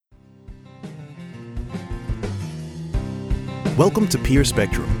Welcome to Peer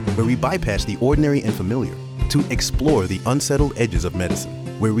Spectrum, where we bypass the ordinary and familiar to explore the unsettled edges of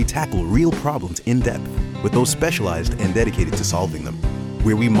medicine, where we tackle real problems in depth with those specialized and dedicated to solving them,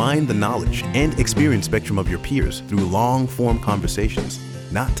 where we mine the knowledge and experience spectrum of your peers through long-form conversations,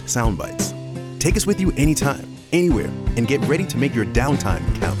 not sound bites. Take us with you anytime, anywhere, and get ready to make your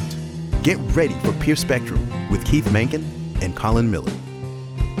downtime count. Get ready for Peer Spectrum with Keith Mencken and Colin Miller.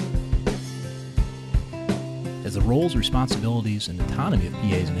 As the roles, responsibilities, and autonomy of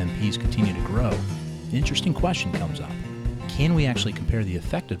PAs and NPs continue to grow, an interesting question comes up. Can we actually compare the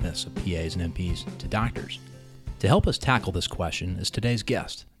effectiveness of PAs and NPs to doctors? To help us tackle this question is today's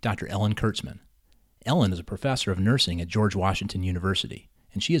guest, Dr. Ellen Kurtzman. Ellen is a professor of nursing at George Washington University,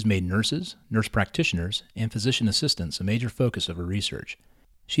 and she has made nurses, nurse practitioners, and physician assistants a major focus of her research.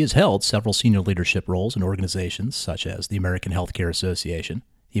 She has held several senior leadership roles in organizations such as the American Healthcare Association,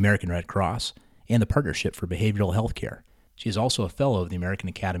 the American Red Cross, and the Partnership for Behavioral Health Care. She is also a fellow of the American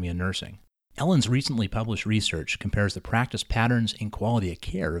Academy of Nursing. Ellen's recently published research compares the practice patterns and quality of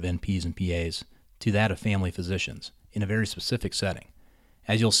care of NPs and PAs to that of family physicians in a very specific setting.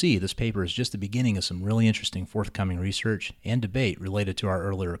 As you'll see, this paper is just the beginning of some really interesting forthcoming research and debate related to our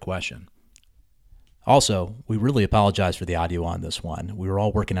earlier question. Also, we really apologize for the audio on this one. We were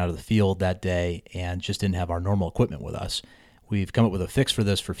all working out of the field that day and just didn't have our normal equipment with us. We've come up with a fix for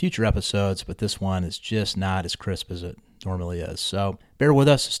this for future episodes, but this one is just not as crisp as it normally is. So bear with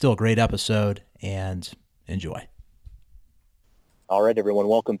us. It's still a great episode, and enjoy. All right, everyone,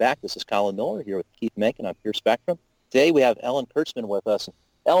 welcome back. This is Colin Miller here with Keith Mencken on Peer Spectrum. Today we have Ellen Kurtzman with us.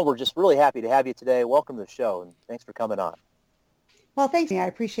 Ellen, we're just really happy to have you today. Welcome to the show, and thanks for coming on. Well, thanks. I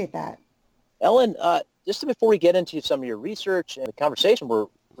appreciate that. Ellen, just before we get into some of your research and the conversation we're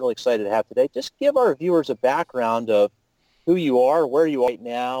really excited to have today, just give our viewers a background of who you are, where you are right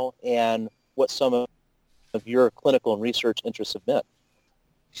now, and what some of your clinical and research interests have been.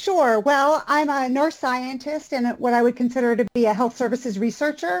 Sure. Well, I'm a nurse scientist and what I would consider to be a health services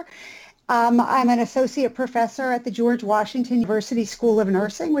researcher. I'm an associate professor at the George Washington University School of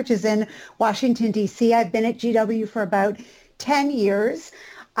Nursing, which is in Washington, D.C. I've been at GW for about 10 years.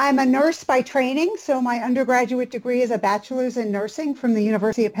 I'm a nurse by training, so my undergraduate degree is a bachelor's in nursing from the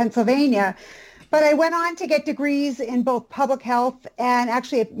University of Pennsylvania. But I went on to get degrees in both public health and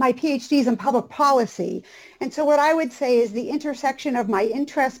actually my PhD is in public policy. And so what I would say is the intersection of my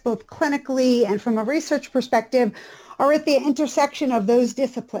interests, both clinically and from a research perspective, are at the intersection of those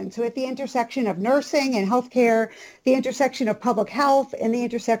disciplines. So at the intersection of nursing and healthcare, the intersection of public health, and the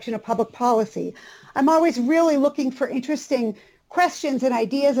intersection of public policy. I'm always really looking for interesting questions and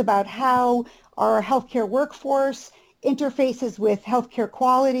ideas about how our healthcare workforce interfaces with healthcare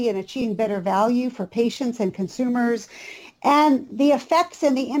quality and achieving better value for patients and consumers, and the effects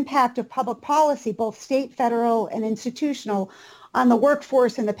and the impact of public policy, both state, federal, and institutional, on the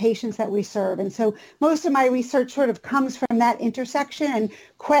workforce and the patients that we serve. And so most of my research sort of comes from that intersection and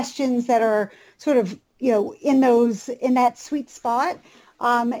questions that are sort of, in that sweet spot.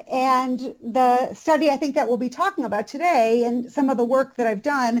 And the study I think that we'll be talking about today and some of the work that I've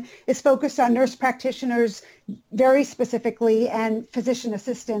done is focused on nurse practitioners very specifically and physician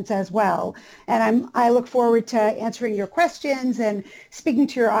assistants as well. And I look forward to answering your questions and speaking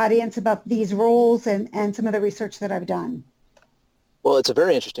to your audience about these roles and some of the research that I've done. Well, it's a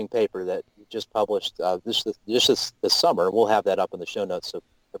very interesting paper that you just published this summer. We'll have that up in the show notes so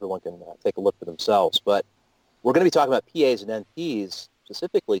everyone can take a look for themselves. But we're going to be talking about PAs and NPs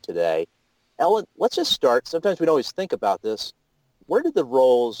specifically today. Ellen, let's just start. Sometimes we don't always think about this. Where did the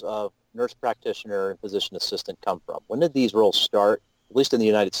roles of nurse practitioner and physician assistant come from? When did these roles start, at least in the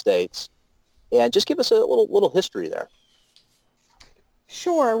United States? And just give us a little history there.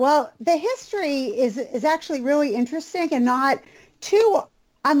 Sure. Well, the history is actually really interesting and not too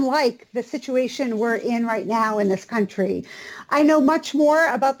unlike the situation we're in right now in this country. I know much more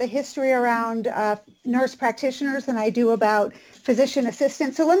about the history around nurse practitioners than I do about physician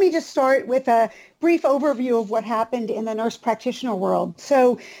assistants. So let me just start with a brief overview of what happened in the nurse practitioner world.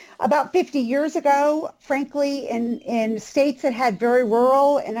 So about 50 years ago, frankly, in states that had very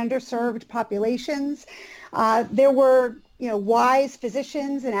rural and underserved populations, there were wise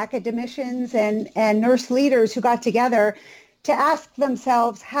physicians and academicians and nurse leaders who got together to ask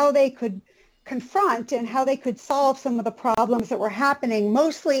themselves how they could confront and how they could solve some of the problems that were happening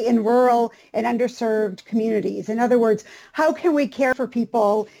mostly in rural and underserved communities. In other words, how can we care for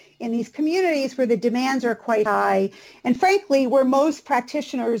people in these communities where the demands are quite high and frankly where most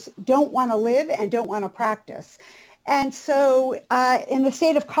practitioners don't want to live and don't want to practice? And so in the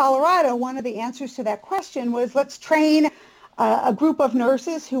state of Colorado, one of the answers to that question was let's train a group of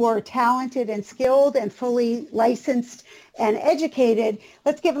nurses who are talented and skilled and fully licensed and educated.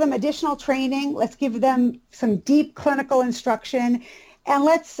 Let's give them additional training. Let's give them some deep clinical instruction. And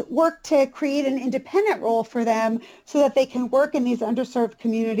let's work to create an independent role for them so that they can work in these underserved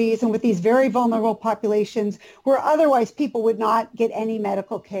communities and with these very vulnerable populations where otherwise people would not get any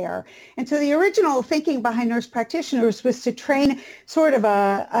medical care. And so the original thinking behind nurse practitioners was to train sort of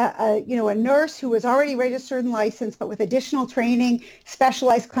a nurse who was already registered and licensed, but with additional training,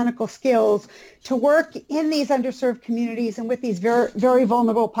 specialized clinical skills to work in these underserved communities and with these very, very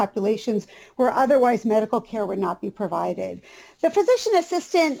vulnerable populations where otherwise medical care would not be provided. The physician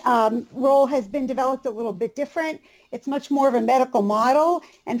assistant role has been developed a little bit different. It's much more of a medical model,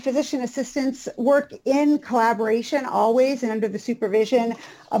 and physician assistants work in collaboration always and under the supervision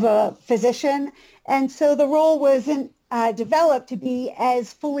of a physician. And so the role wasn't developed to be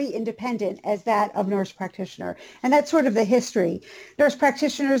as fully independent as that of nurse practitioner. And that's sort of the history. Nurse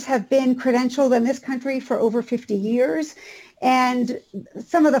practitioners have been credentialed in this country for over 50 years. And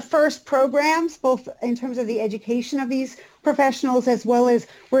some of the first programs, both in terms of the education of these professionals as well as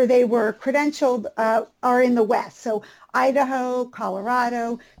where they were credentialed, are in the West. So Idaho,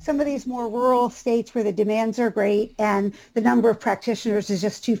 Colorado, some of these more rural states where the demands are great and the number of practitioners is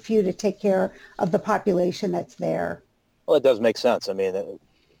just too few to take care of the population that's there. Well, it does make sense. I mean,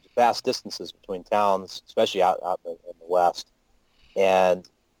 vast distances between towns, especially out in the West. And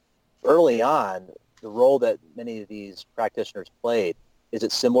early on, the role that many of these practitioners played, is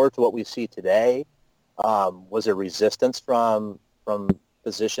it similar to what we see today? Was there resistance from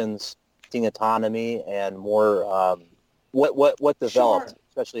physicians seeking autonomy and more? What developed, Sure.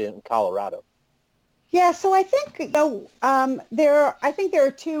 especially in Colorado? Yeah, so I think there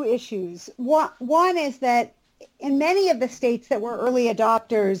are two issues. One is that in many of the states that were early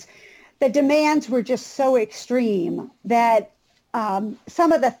adopters, the demands were just so extreme that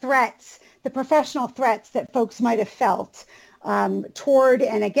some of the threats, the professional threats that folks might have felt toward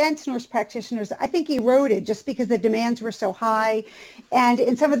and against nurse practitioners, I think eroded just because the demands were so high. And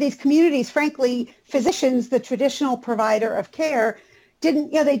in some of these communities, frankly, physicians, the traditional provider of care,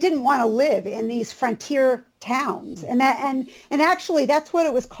 they didn't want to live in these frontier towns. And actually that's what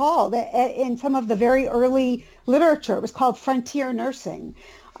it was called in some of the very early literature. It was called frontier nursing.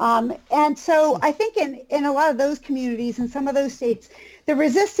 And so I think in a lot of those communities in some of those states, the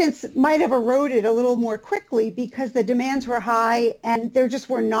resistance might have eroded a little more quickly because the demands were high and there just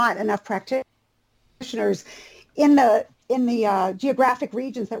were not enough practitioners in the geographic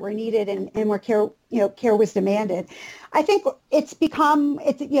regions that were needed and where care was demanded. I think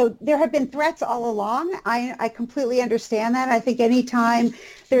there have been threats all along. I completely understand that. I think anytime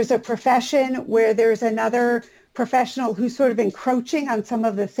there's a profession where there's another professional who's sort of encroaching on some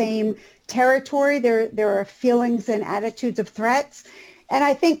of the same territory, there are feelings and attitudes of threats. And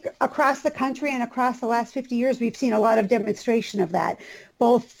I think across the country and across the last 50 years, we've seen a lot of demonstration of that,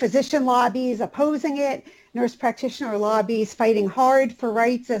 both physician lobbies opposing it, nurse practitioner lobbies fighting hard for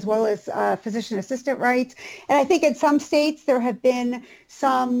rights as well as physician assistant rights. And I think in some states there have been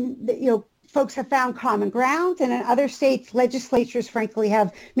some, folks have found common ground, and in other states, legislatures, frankly,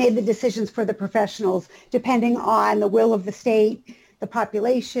 have made the decisions for the professionals depending on the will of the state, the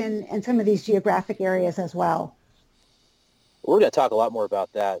population, and some of these geographic areas as well. We're going to talk a lot more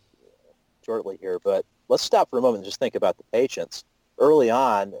about that shortly here, but let's stop for a moment and just think about the patients. Early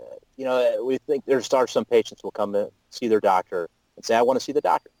on, we think there are some patients will come in, see their doctor and say, I want to see the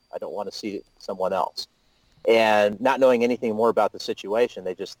doctor. I don't want to see someone else. And not knowing anything more about the situation,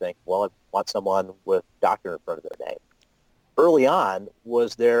 they just think, well, I want someone with doctor in front of their name. Early on,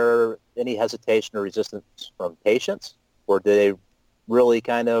 was there any hesitation or resistance from patients, or did they really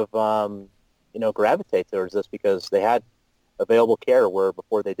kind of, gravitate towards this because they had available care where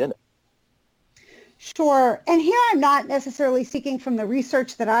before they didn't? Sure. And here I'm not necessarily speaking from the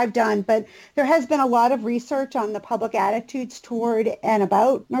research that I've done, but there has been a lot of research on the public attitudes toward and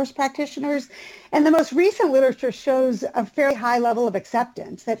about nurse practitioners. And the most recent literature shows a fairly high level of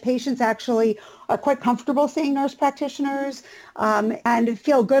acceptance, that patients actually are quite comfortable seeing nurse practitioners and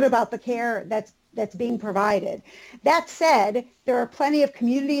feel good about the care that's being provided. That said, there are plenty of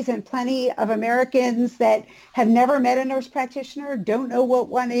communities and plenty of Americans that have never met a nurse practitioner, don't know what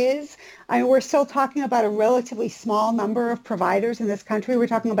one is. I mean, we're still talking about a relatively small number of providers in this country. We're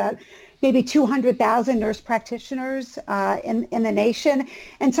talking about maybe 200,000 nurse practitioners in the nation.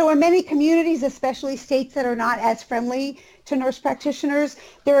 And so in many communities, especially states that are not as friendly to nurse practitioners,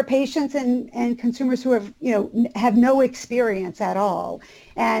 there are patients and consumers who have no experience at all.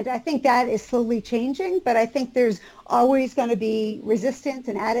 And I think that is slowly changing, but I think there's always going to be resistance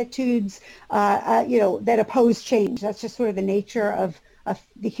and attitudes, that oppose change. That's just sort of the nature of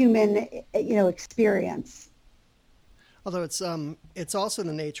the human, experience. Although it's also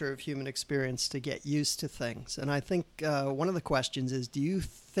the nature of human experience to get used to things. And I think one of the questions is, do you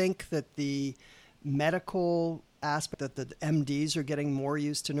think that the medical aspect, that the MDs are getting more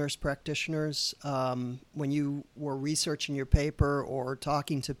used to nurse practitioners? When you were researching your paper or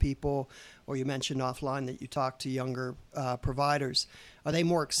talking to people, or you mentioned offline that you talked to younger providers, are they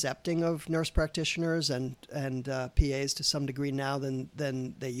more accepting of nurse practitioners and PAs to some degree now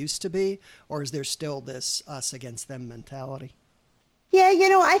than they used to be? Or is there still this us against them mentality? Yeah,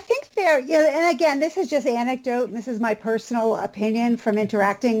 I think and again, this is just anecdote, and this is my personal opinion from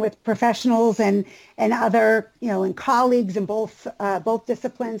interacting with professionals and other, and colleagues in both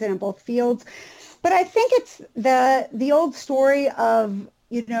disciplines and in both fields. But I think it's the old story of,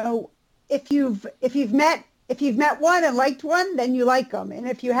 if you've met one and liked one, then you like them. And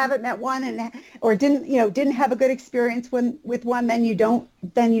if you haven't met one or didn't have a good experience with one, then you don't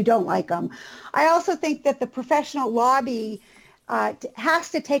like them. I also think that the professional lobby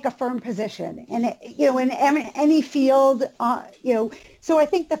has to take a firm position, and in any field, So I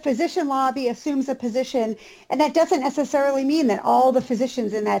think the physician lobby assumes a position, and that doesn't necessarily mean that all the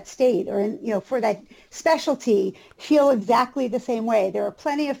physicians in that state or for that specialty feel exactly the same way. There are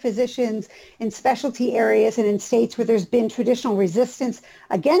plenty of physicians in specialty areas and in states where there's been traditional resistance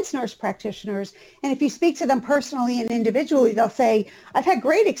against nurse practitioners. And if you speak to them personally and individually, they'll say, I've had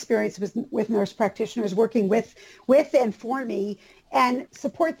great experience with nurse practitioners working with and for me, and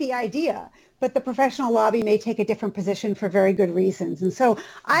support the idea. But the professional lobby may take a different position for very good reasons. And so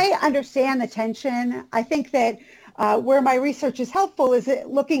I understand the tension. I think that where my research is helpful is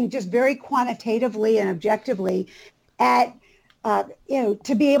looking just very quantitatively and objectively at,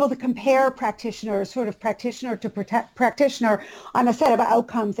 to be able to compare practitioners, sort of practitioner to practitioner, on a set of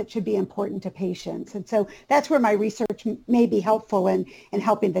outcomes that should be important to patients. And so that's where my research may be helpful in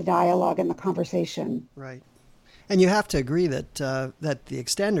helping the dialogue and the conversation. Right. And you have to agree that that the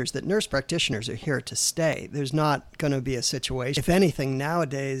extenders, that nurse practitioners are here to stay. There's not going to be a situation. If anything,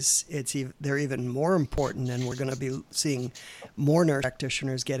 nowadays they're even more important, and we're going to be seeing more nurse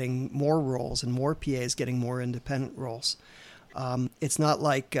practitioners getting more roles and more PAs getting more independent roles. It's not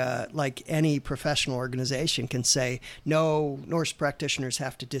like any professional organization can say, no, nurse practitioners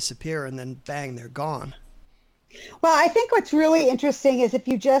have to disappear, and then bang, they're gone. Well, I think what's really interesting is if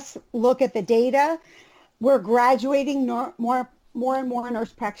you just look at the data, we're graduating more and more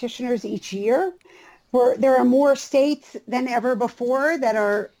nurse practitioners each year. There are more states than ever before that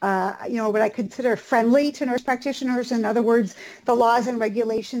are, what I consider friendly to nurse practitioners. In other words, the laws and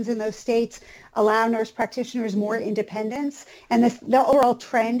regulations in those states allow nurse practitioners more independence. And the overall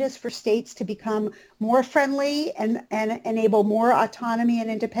trend is for states to become more friendly and enable more autonomy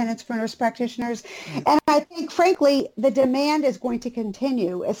and independence for nurse practitioners. And I think, frankly, the demand is going to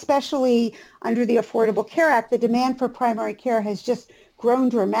continue, especially under the Affordable Care Act. The demand for primary care has just grown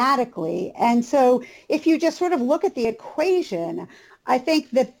dramatically. And so if you just sort of look at the equation, I think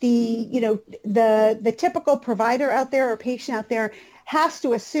that the typical provider out there or patient out there has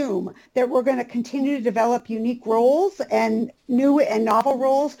to assume that we're going to continue to develop unique roles and new and novel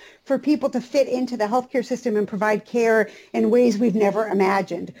roles for people to fit into the healthcare system and provide care in ways we've never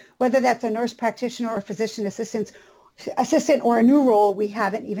imagined, whether that's a nurse practitioner or physician assistant or a new role we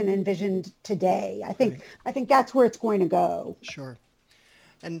haven't even envisioned today. I think that's where it's going to go. Sure.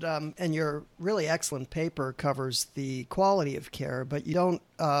 And your really excellent paper covers the quality of care, but you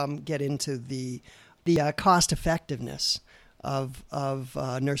don't get into the cost effectiveness of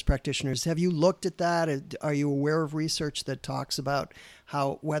nurse practitioners. Have you looked at that? Are you aware of research that talks about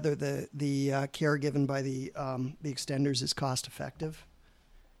whether the care given by the extenders is cost effective?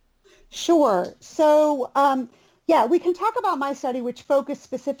 Sure. So yeah, we can talk about my study, which focused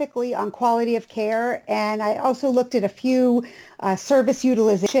specifically on quality of care. And I also looked at a few service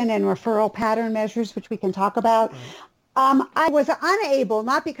utilization and referral pattern measures, which we can talk about. Right. I was unable,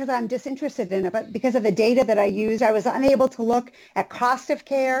 not because I'm disinterested in it, but because of the data that I used, I was unable to look at cost of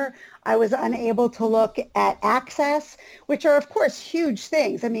care. I was unable to look at access, which are, of course, huge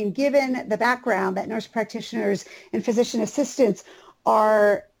things. I mean, given the background that nurse practitioners and physician assistants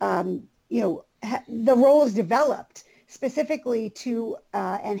are, the role is developed specifically to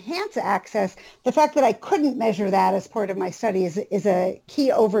enhance access, the fact that I couldn't measure that as part of my study is a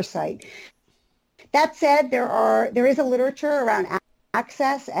key oversight. That said, there is a literature around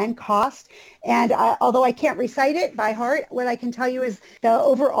access and cost, and although I can't recite it by heart, what I can tell you is the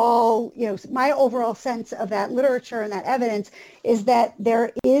overall, my overall sense of that literature and that evidence is that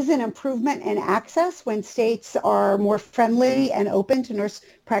there is an improvement in access when states are more friendly and open to nurse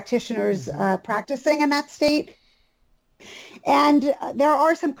practitioners practicing in that state. And there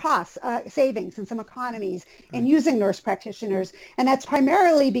are some cost savings and some economies in using nurse practitioners. And that's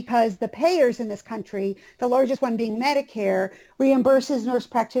primarily because the payers in this country, the largest one being Medicare, reimburses nurse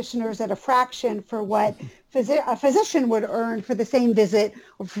practitioners at a fraction for what a physician would earn for the same visit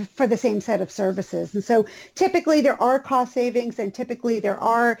or for the same set of services. And so typically there are cost savings and typically there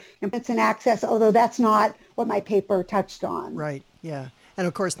are improvements in access, although that's not what my paper touched on. Right, yeah. And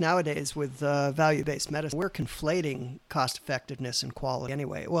of course, nowadays with value-based medicine, we're conflating cost effectiveness and quality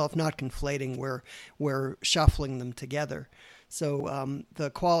anyway. Well, if not conflating, we're shuffling them together. So the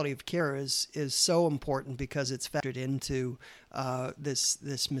quality of care is so important because it's factored into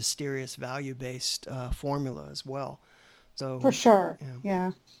this mysterious value-based formula as well. So for sure,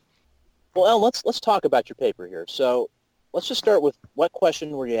 yeah. Well, Elle, let's talk about your paper here. So let's just start with what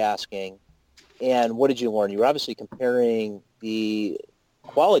question were you asking, and what did you learn? You were obviously comparing the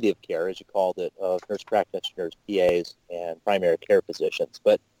quality of care, as you called it, of nurse practitioners, PAs, and primary care physicians.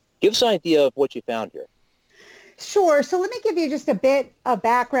 But give us an idea of what you found here. Sure. So let me give you just a bit of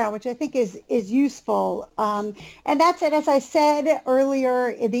background, which I think is useful. And that's it. As I said earlier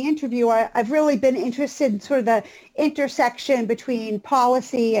in the interview, I've really been interested in sort of the intersection between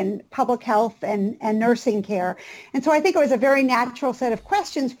policy and public health and nursing care. And so I think it was a very natural set of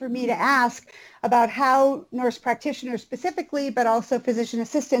questions for me to ask about how nurse practitioners specifically, but also physician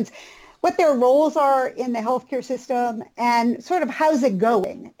assistants, what their roles are in the healthcare system and sort of how's it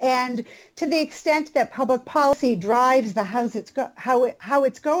going. And to the extent that public policy drives the how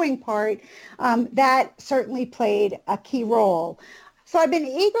it's going part, that certainly played a key role. So I've been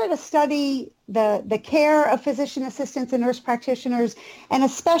eager to study the care of physician assistants and nurse practitioners, and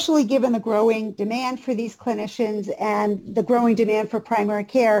especially given the growing demand for these clinicians and the growing demand for primary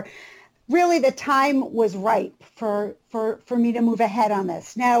care. Really, the time was ripe for me to move ahead on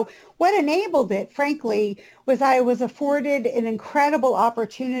this. Now, what enabled it, frankly, was I was afforded an incredible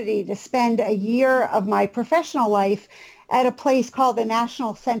opportunity to spend a year of my professional life at a place called the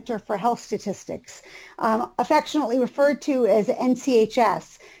National Center for Health Statistics, affectionately referred to as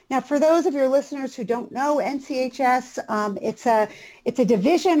NCHS. Now, for those of your listeners who don't know NCHS, it's a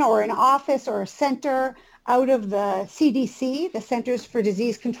division or an office or a center out of the CDC, the Centers for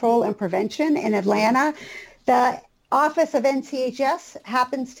Disease Control and Prevention in Atlanta. The office of NCHS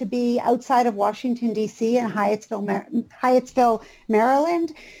happens to be outside of Washington, D.C. in Hyattsville,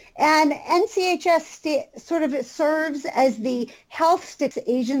 Maryland. And NCHS sort of serves as the health statistics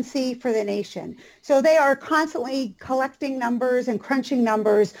agency for the nation. So they are constantly collecting numbers and crunching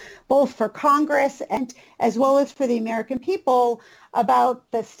numbers, both for Congress and as well as for the American people, about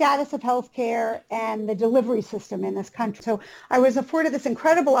the status of healthcare and the delivery system in this country. So I was afforded this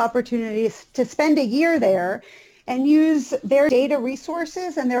incredible opportunity to spend a year there and use their data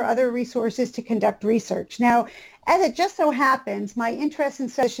resources and their other resources to conduct research. Now, as it just so happens, my interest in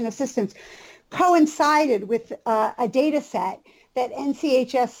physician assistants coincided with a data set that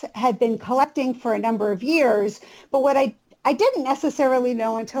NCHS had been collecting for a number of years. But what I didn't necessarily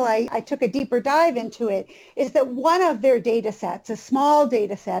know until I took a deeper dive into it is that one of their data sets, a small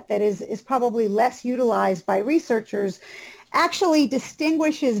data set that is probably less utilized by researchers, actually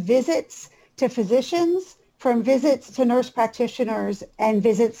distinguishes visits to physicians from visits to nurse practitioners and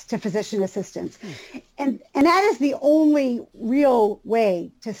visits to physician assistants. And that is the only real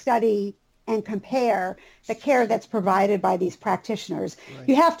way to study and compare the care that's provided by these practitioners. Right.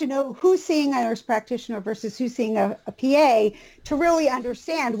 You have to know who's seeing a nurse practitioner versus who's seeing a PA to really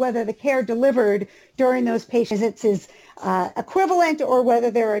understand whether the care delivered during those patient visits is equivalent or whether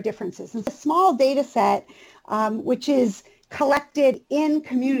there are differences. And it's a small data set, which is collected in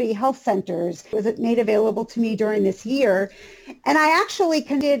community health centers, was made available to me during this year. And I actually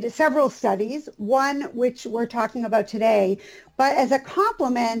did several studies, one which we're talking about today. But as a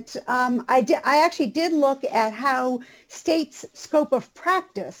complement, I actually did look at how states' scope of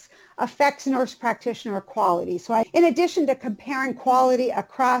practice affects nurse practitioner quality. So in addition to comparing quality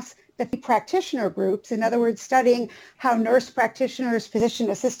across the practitioner groups, in other words, studying how nurse practitioners, physician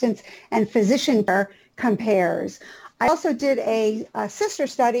assistants, and physician care compares, I also did a sister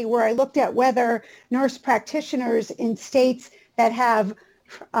study where I looked at whether nurse practitioners in states that have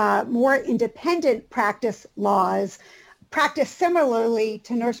more independent practice laws practice similarly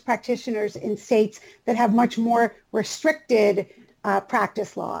to nurse practitioners in states that have much more restricted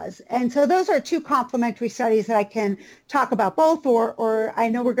practice laws. And so those are two complementary studies that I can talk about both, or I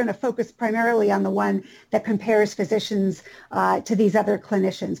know we're going to focus primarily on the one that compares physicians to these other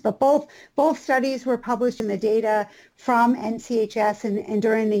clinicians. But both studies were published in the data from NCHS and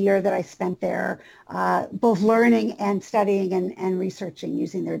during the year that I spent there, both learning and studying and researching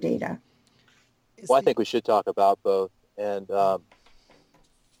using their data. Well, I think we should talk about both. And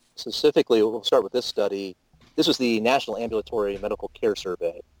specifically, we'll start with this study. This was the National Ambulatory Medical Care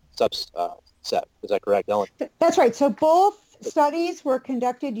Survey subset. Is that correct, Ellen? That's right. So both studies were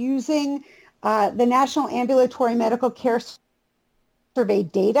conducted using the National Ambulatory Medical Care Survey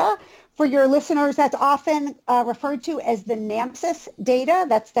data. For your listeners, that's often referred to as the NAMCIS data.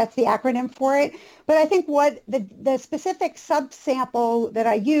 That's the acronym for it. But I think what the specific subsample that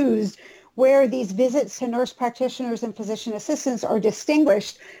I used, where these visits to nurse practitioners and physician assistants are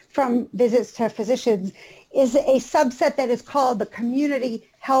distinguished from visits to physicians, is a subset that is called the Community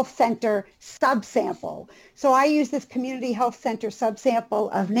Health Center subsample. So I use this Community Health Center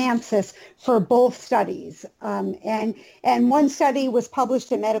subsample of NAMCIS for both studies. And one study was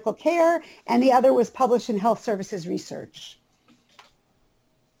published in Medical Care, and the other was published in Health Services Research.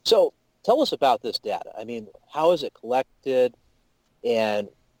 So tell us about this data. I mean, how is it collected? And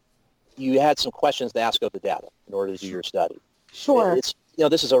you had some questions to ask of the data in order to do your study. Sure.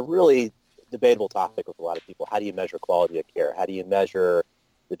 This is a really debatable topic with a lot of people. How do you measure quality of care? How do you measure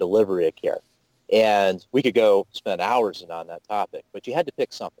the delivery of care? And we could go spend hours on that topic, but you had to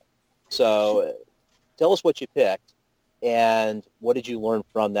pick something. So tell us what you picked, and what did you learn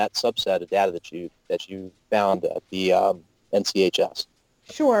from that subset of data that you found at the NCHS?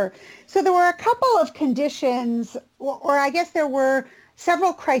 Sure. So there were a couple of conditions, or I guess there were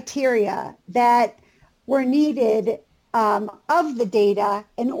several criteria that were needed of the data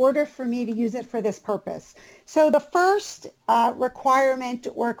in order for me to use it for this purpose. So the first requirement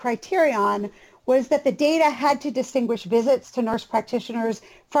or criterion was that the data had to distinguish visits to nurse practitioners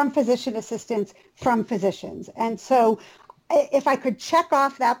from physician assistants from physicians. And so if I could check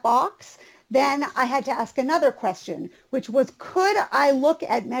off that box, then I had to ask another question, which was, could I look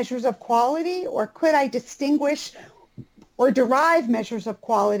at measures of quality, or could I distinguish or derive measures of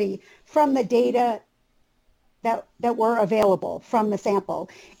quality from the data that were available from the sample?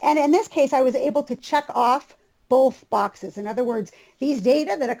 And in this case, I was able to check off both boxes. In other words, these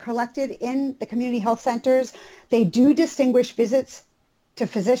data that are collected in the community health centers, they do distinguish visits to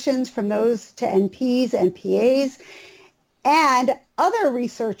physicians from those to NPs and PAs. And other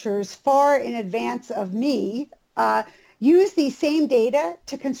researchers far in advance of me use these same data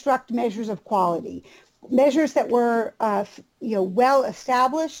to construct measures of quality, measures that were well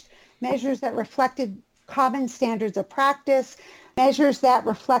established, measures that reflected common standards of practice, measures that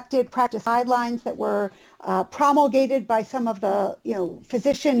reflected practice guidelines that were promulgated by some of the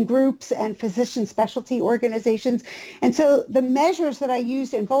physician groups and physician specialty organizations. And so the measures that I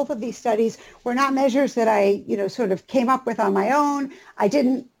used in both of these studies were not measures that I sort of came up with on my own. I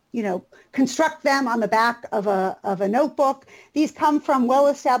didn't construct them on the back of a notebook. These come from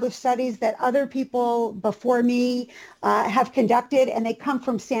well-established studies that other people before me have conducted, and they come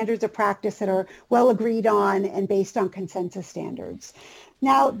from standards of practice that are well agreed on and based on consensus standards.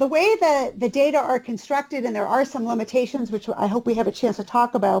 Now, the way that the data are constructed, and there are some limitations, which I hope we have a chance to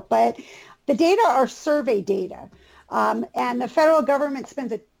talk about, but the data are survey data. And the federal government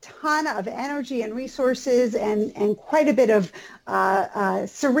spends a ton of energy and resources and quite a bit of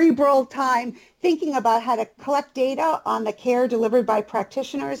cerebral time thinking about how to collect data on the care delivered by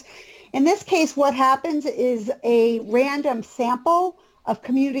practitioners. In this case, what happens is a random sample of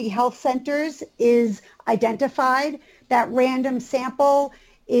community health centers is identified. That random sample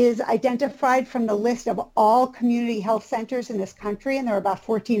is identified from the list of all community health centers in this country, and there are about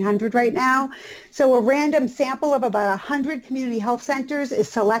 1,400 right now. So a random sample of about 100 community health centers is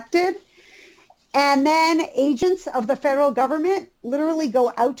selected, and then agents of the federal government literally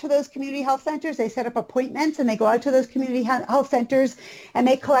go out to those community health centers. They set up appointments, and they go out to those community health centers, and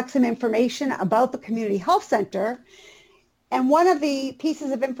they collect some information about the community health center. And one of the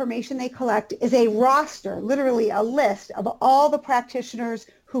pieces of information they collect is a roster, literally a list of all the practitioners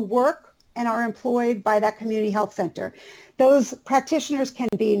who work and are employed by that community health center. Those practitioners can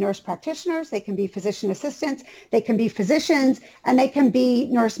be nurse practitioners, they can be physician assistants, they can be physicians, and they can be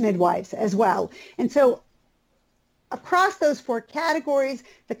nurse midwives as well. And so across those four categories,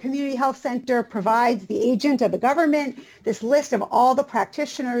 the community health center provides the agent of the government this list of all the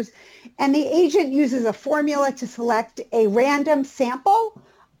practitioners, and the agent uses a formula to select a random sample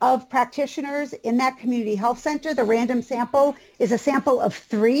of practitioners in that community health center. The random sample is a sample of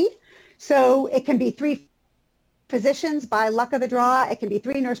 3. So it can be 3 physicians by luck of the draw. It can be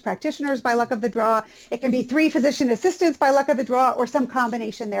 3 nurse practitioners by luck of the draw. It can be 3 physician assistants by luck of the draw, or some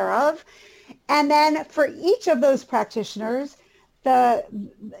combination thereof. And then for each of those practitioners,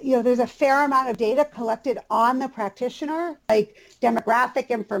 there's a fair amount of data collected on the practitioner, like demographic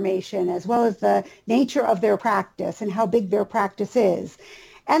information, as well as the nature of their practice and how big their practice is.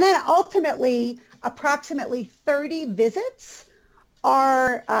 And then ultimately, approximately 30 visits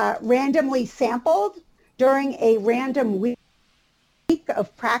are randomly sampled during a random week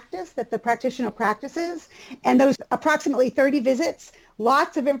of practice that the practitioner practices. And those approximately 30 visits,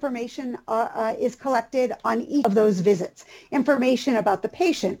 lots of information is collected on each of those visits. Information about the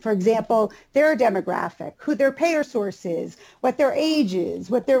patient, for example, their demographic, who their payer source is, what their age is,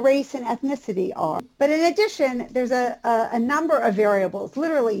 what their race and ethnicity are. But in addition, there's a number of variables,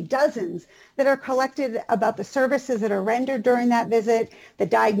 literally dozens, that are collected about the services that are rendered during that visit, the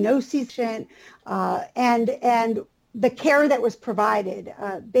diagnosis, and the care that was provided,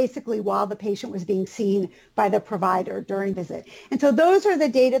 basically while the patient was being seen by the provider during visit. And so those are the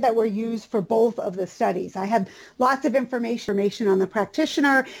data that were used for both of the studies. I have lots of information on the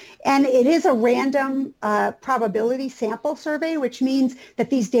practitioner, and it is a random probability sample survey, which means that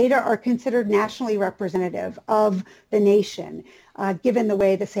these data are considered nationally representative of the nation, given the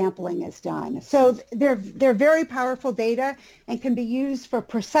way the sampling is done. So they're very powerful data and can be used for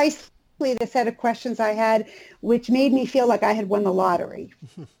precisely the set of questions I had, which made me feel like I had won the lottery.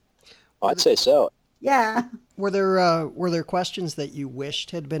 Oh, I'd say so. Yeah. Were there questions that you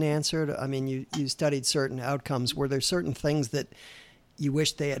wished had been answered? I mean, you studied certain outcomes. Were there certain things that you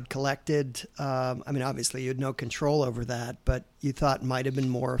wished they had collected? I mean, obviously you had no control over that, but you thought might have been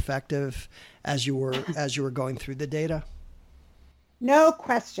more effective as you were going through the data? No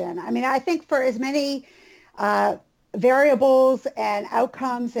question. I mean, I think for as many variables and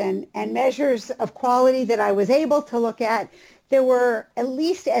outcomes and measures of quality that I was able to look at, there were at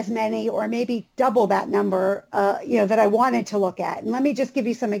least as many, or maybe double that number, that I wanted to look at. And let me just give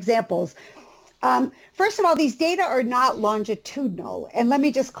you some examples. First of all, these data are not longitudinal. And let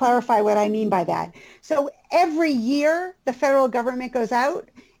me just clarify what I mean by that. So every year, the federal government goes out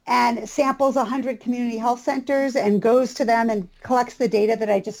and samples 100 community health centers and goes to them and collects the data that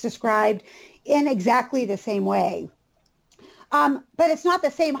I just described in exactly the same way. But it's not the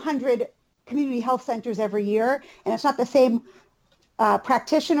same 100 community health centers every year, and it's not the same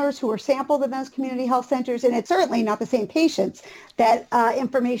practitioners who are sampled in those community health centers, and it's certainly not the same patients that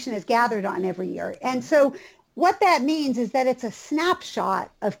information is gathered on every year. And so what that means is that it's a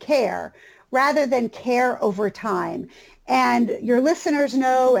snapshot of care rather than care over time. And your listeners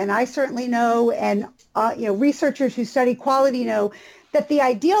know, and I certainly know, and researchers who study quality know, that the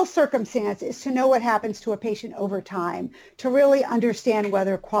ideal circumstance is to know what happens to a patient over time, to really understand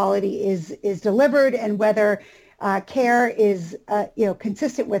whether quality is delivered and whether care is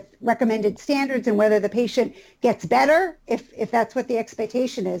consistent with recommended standards, and whether the patient gets better if that's what the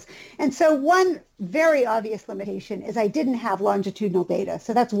expectation is. And so one very obvious limitation is I didn't have longitudinal data.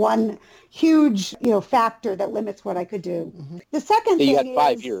 So that's one huge factor that limits what I could do. Mm-hmm. The second thing is... You had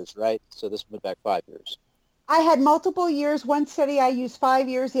 5 years, right? So this went back 5 years. I had multiple years. One study I used 5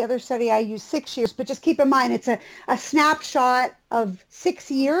 years. The other study I used 6 years. But just keep in mind, it's a snapshot of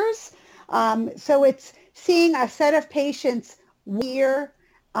 6 years. So it's seeing a set of patients 1 year,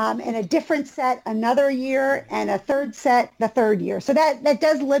 and a different set another year, and a third set the third year. So that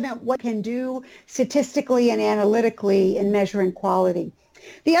does limit what can do statistically and analytically in measuring quality.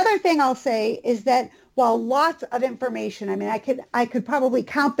 The other thing I'll say is that while lots of information, I mean, I could probably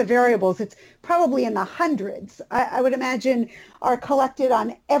count the variables. It's probably in the hundreds, I would imagine, are collected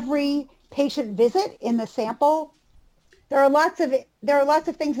on every patient visit in the sample. There are lots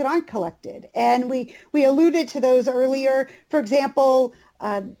of things that aren't collected, and we alluded to those earlier. For example,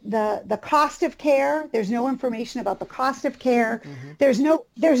 the cost of care. There's no information about the cost of care. Mm-hmm.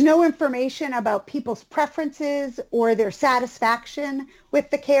 There's no information about people's preferences or their satisfaction with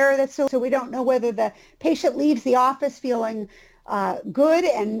the care. So we don't know whether the patient leaves the office feeling good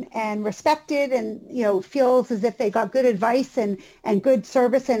and respected, and feels as if they got good advice and good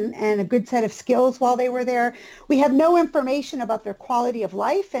service and a good set of skills while they were there. We have no information about their quality of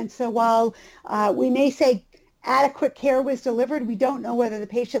life, and so while we may say adequate care was delivered, we don't know whether the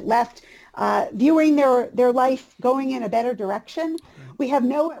patient left viewing their life going in a better direction. We have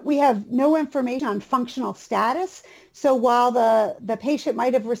no information on functional status. So while the patient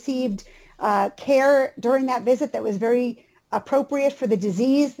might have received care during that visit that was very appropriate for the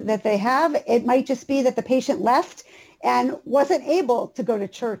disease that they have. It might just be that the patient left and wasn't able to go to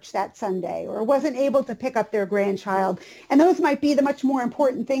church that Sunday or wasn't able to pick up their grandchild. And those might be the much more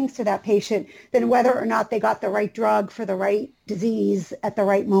important things to that patient than whether or not they got the right drug for the right disease at the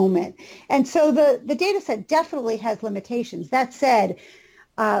right moment. And so the data set definitely has limitations. That said,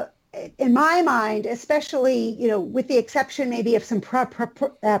 in my mind, especially, with the exception maybe of some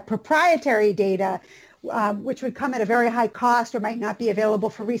proprietary data, which would come at a very high cost or might not be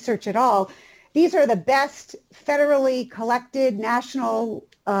available for research at all, these are the best federally collected, national,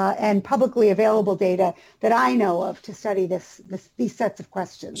 and publicly available data that I know of to study these sets of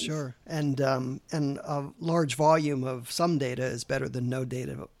questions. Sure, and a large volume of some data is better than no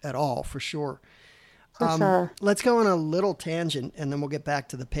data at all, for sure. Sure. Let's go on a little tangent, and then we'll get back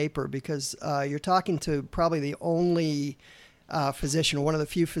to the paper, because you're talking to probably the only physician, or one of the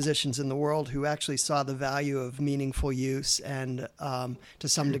few physicians in the world who actually saw the value of meaningful use and to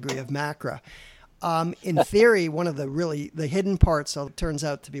some degree of MACRA. In theory, one of the hidden parts, so it turns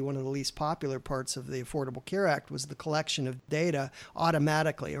out to be one of the least popular parts of the Affordable Care Act, was the collection of data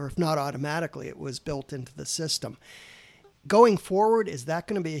automatically, or if not automatically, it was built into the system. Going forward, is that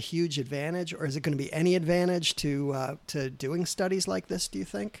going to be a huge advantage, or is it going to be any advantage to doing studies like this, do you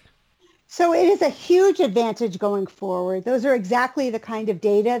think? So it is a huge advantage going forward. Those are exactly the kind of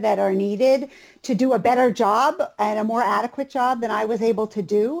data that are needed to do a better job and a more adequate job than I was able to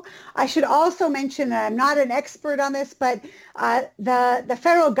do. I should also mention that I'm not an expert on this, but the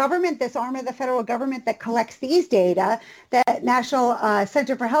federal government, this arm of the federal government that collects these data, the National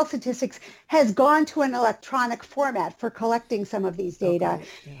Center for Health Statistics, has gone to an electronic format for collecting some of these data. Okay.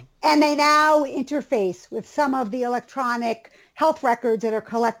 Yeah. And they now interface with some of the electronic health records that are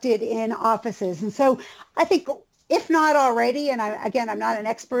collected in offices. And so I think, if not already, and I'm not an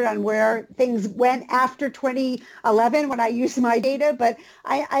expert on where things went after 2011 when I used my data, but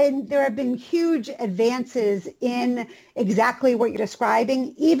there have been huge advances in exactly what you're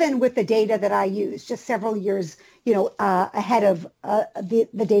describing, even with the data that I used just several years ahead of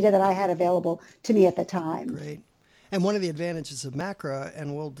the data that I had available to me at the time. Great. And one of the advantages of MACRA,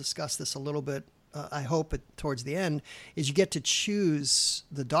 and we'll discuss this a little bit, I hope towards the end, is you get to choose,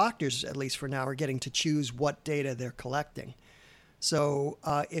 the doctors, at least for now, are getting to choose what data they're collecting. So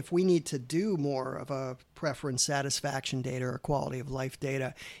if we need to do more of a preference satisfaction data or quality of life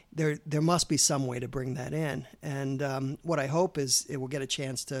data, there must be some way to bring that in. And what I hope is it will get a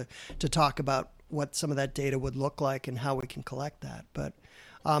chance to talk about what some of that data would look like and how we can collect that. But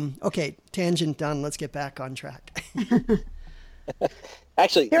okay, tangent done. Let's get back on track.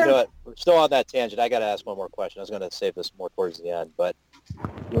 Actually, you know what? We're still on that tangent. I got to ask one more question. I was going to save this more towards the end. But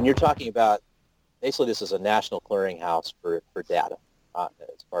when you're talking about, basically this is a national clearinghouse for data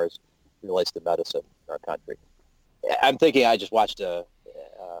as far as it relates to medicine in our country. I'm thinking, I just watched a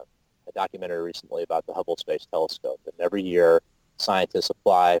documentary recently about the Hubble Space Telescope. And every year, scientists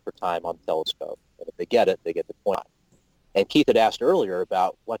apply for time on the telescope. And if they get it, they get the point. And Keith had asked earlier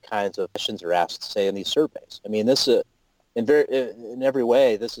about what kinds of questions are asked, say, in these surveys. I mean, this in every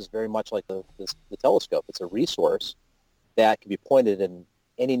way, this is very much like the telescope. It's a resource that can be pointed in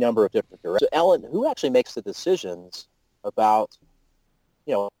any number of different directions. So, Ellen, who actually makes the decisions about,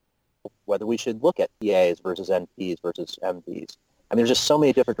 whether we should look at PAs versus NPs versus MDs? I mean, there's just so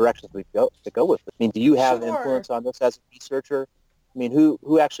many different directions we go with it. I mean, do you have influence on this as a researcher? I mean,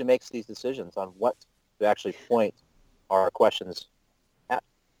 who actually makes these decisions on what to actually point our questions at?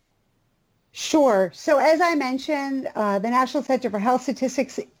 Sure. So as I mentioned, the National Center for Health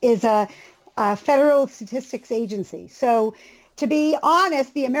Statistics is a federal statistics agency. So to be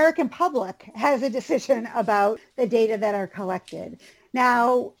honest, the American public has a decision about the data that are collected.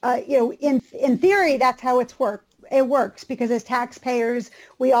 Now, in theory, that's how it works because as taxpayers,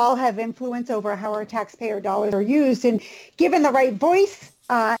 we all have influence over how our taxpayer dollars are used. And given the right voice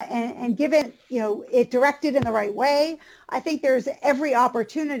and given it directed in the right way, I think there's every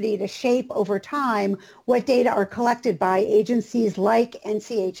opportunity to shape over time what data are collected by agencies like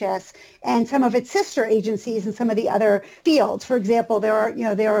NCHS and some of its sister agencies in some of the other fields. For example, there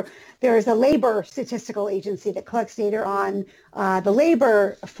is a labor statistical agency that collects data on the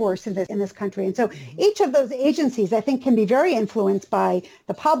labor force in this country. And so each of those agencies, I think, can be very influenced by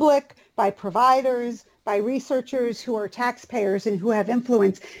the public, by providers, by researchers who are taxpayers and who have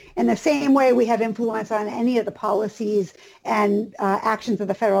influence in the same way we have influence on any of the policies and actions of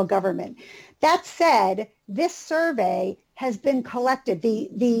the federal government. That said, this survey has been collected,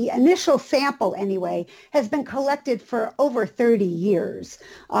 the initial sample anyway, has been collected for over 30 years.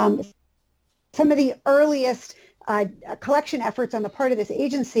 Some of the earliest collection efforts on the part of this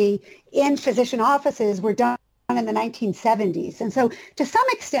agency in physician offices were done in the 1970s. And so to some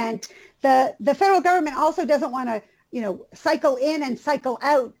extent, the federal government also doesn't want to cycle in and cycle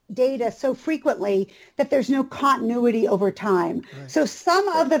out data so frequently that there's no continuity over time. Right. So some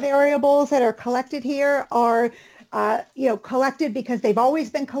of the variables that are collected here are collected because they've always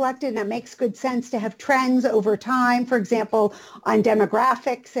been collected, and it makes good sense to have trends over time, for example, on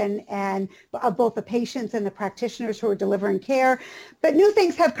demographics and of both the patients and the practitioners who are delivering care. But new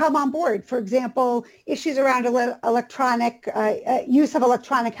things have come on board. For example, issues around electronic use of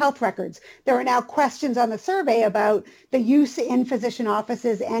electronic health records. There are now questions on the survey about the use in physician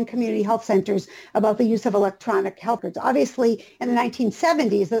offices and community health centers about the use of electronic health records. Obviously, in the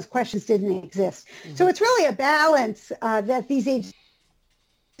 1970s, those questions didn't exist. Mm-hmm. So it's really a balance that these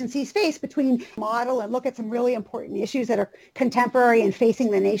agencies face between model and look at some really important issues that are contemporary and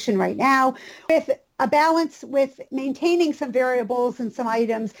facing the nation right now, with a balance with maintaining some variables and some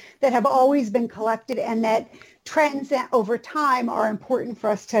items that have always been collected and that trends that over time are important for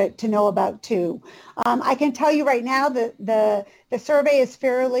us to know about too. I can tell you right now that the survey is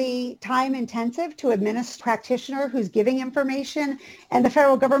fairly time intensive to administer practitioner who's giving information and the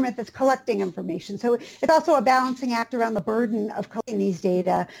federal government that's collecting information. So it's also a balancing act around the burden of collecting these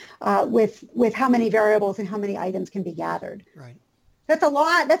data with how many variables and how many items can be gathered. Right. That's a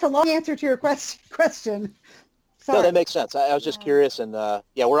lot. That's a long answer to your question. Sorry. No, that makes sense. I was just curious, and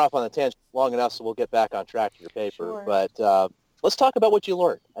we're off on the tangent long enough, so we'll get back on track to your paper. Sure. But let's talk about what you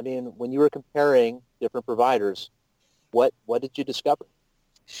learned. I mean, when you were comparing different providers, what did you discover?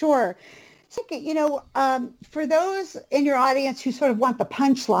 Sure. So, for those in your audience who sort of want the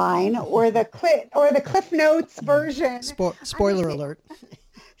punchline or the Cliff Notes version, spoiler alert.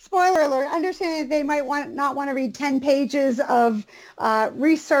 Spoiler alert, understanding that they might not want to read 10 pages of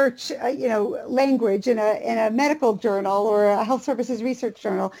research, language in a medical journal or a health services research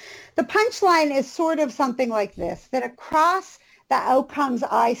journal. The punchline is sort of something like this, that across the outcomes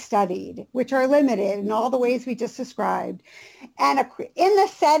I studied, which are limited in all the ways we just described, and in the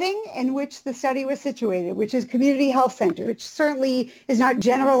setting in which the study was situated, which is community health center, which certainly is not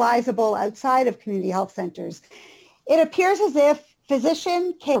generalizable outside of community health centers, it appears as if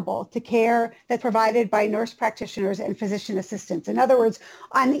physician capable to care that's provided by nurse practitioners and physician assistants. In other words,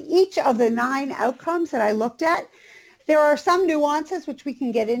 on each of the 9 outcomes that I looked at, there are some nuances which we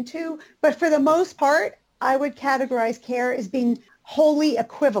can get into, but for the most part, I would categorize care as being wholly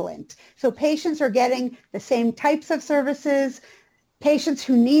equivalent. So patients are getting the same types of services. Patients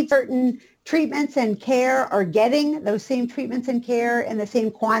who need certain treatments and care are getting those same treatments and care in the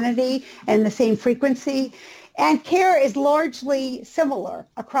same quantity and the same frequency. And care is largely similar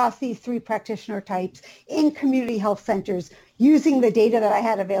across these 3 practitioner types in community health centers using the data that I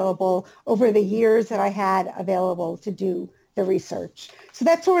had available over the years that I had available to do the research. So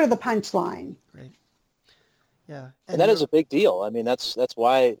that's sort of the punchline. Great. Yeah. And that is a big deal. I mean, that's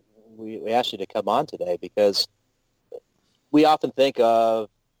why we asked you to come on today, because we often think of,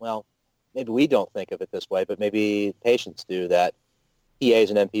 well, maybe we don't think of it this way, but maybe patients do, that PAs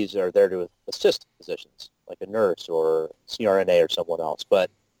and NPs are there to assist physicians, like a nurse or CRNA or someone else. But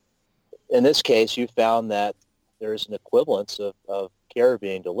in this case, you found that there's an equivalence of care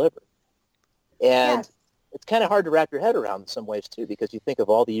being delivered. And yes, it's kind of hard to wrap your head around in some ways, too, because you think of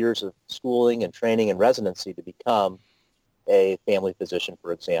all the years of schooling and training and residency to become a family physician,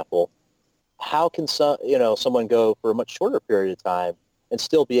 for example. How can someone go for a much shorter period of time and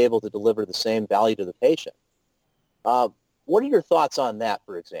still be able to deliver the same value to the patient? What are your thoughts on that,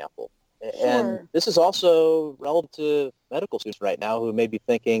 for example? Sure. And this is also relevant to medical students right now who may be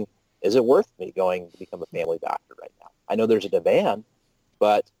thinking, is it worth me going to become a family doctor right now? I know there's a demand,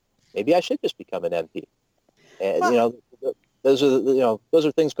 but maybe I should just become an NP. And, well, those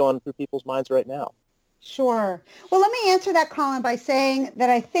are things going through people's minds right now. Sure. Well, let me answer that, Colin, by saying that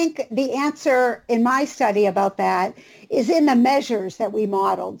I think the answer in my study about that is in the measures that we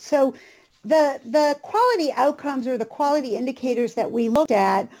modeled. So the quality outcomes or the quality indicators that we looked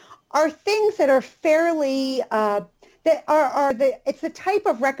at are things that are fairly it's the type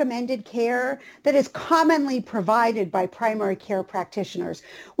of recommended care that is commonly provided by primary care practitioners.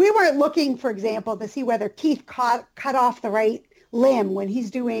 We weren't looking, for example, to see whether Keith cut off the right limb when he's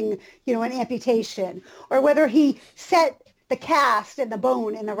doing, an amputation, or whether he set the cast and the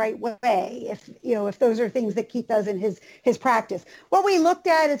bone in the right way, if those are things that Keith does in his practice. What we looked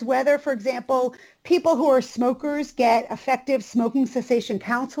at is whether, for example, people who are smokers get effective smoking cessation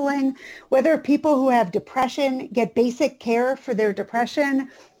counseling, whether people who have depression get basic care for their depression,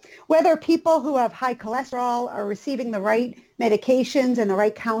 whether people who have high cholesterol are receiving the right medications and the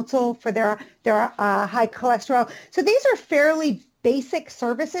right counsel for their high cholesterol. So these are fairly basic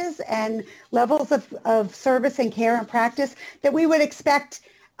services and levels of service and care and practice that we would expect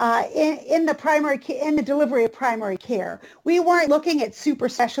in the delivery of primary care. We weren't looking at super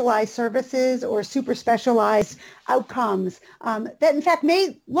specialized services or super specialized outcomes that in fact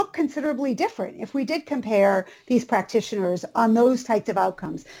may look considerably different if we did compare these practitioners on those types of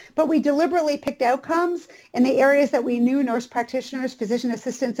outcomes. But we deliberately picked outcomes in the areas that we knew nurse practitioners, physician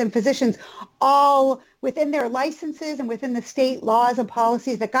assistants, and physicians, all within their licenses and within the state laws and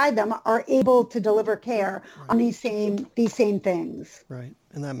policies that guide them, are able to deliver care on these same things. Right.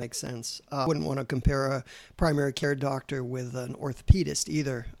 And that makes sense. I wouldn't want to compare a primary care doctor with an orthopedist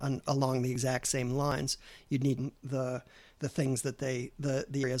either along the exact same lines. You'd need the things that the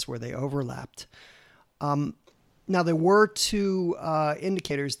areas where they overlapped. Now, there were two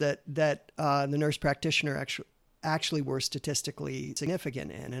indicators that the nurse practitioner actually were statistically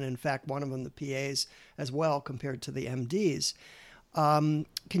significant in. And in fact, one of them, the PAs as well, compared to the MDs.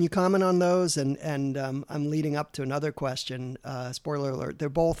 Can you comment on those? And I'm leading up to another question. Spoiler alert, they're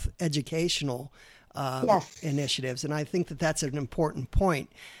both educational initiatives. And I think that that's an important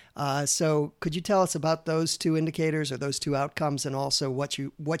point. So could you tell us about those two indicators or those two outcomes, and also what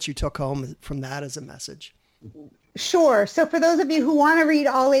you took home from that as a message? Sure. So for those of you who want to read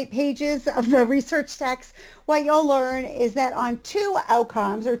all 8 pages of the research text, what you'll learn is that on 2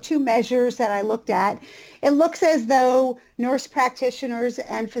 outcomes or 2 measures that I looked at, it looks as though nurse practitioners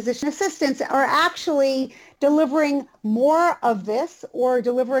and physician assistants are actually delivering more of this or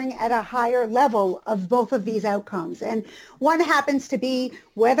delivering at a higher level of both of these outcomes. And one happens to be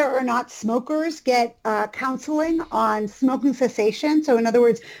whether or not smokers get counseling on smoking cessation. So in other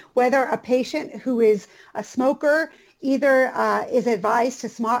words, whether a patient who is a smoker either is advised to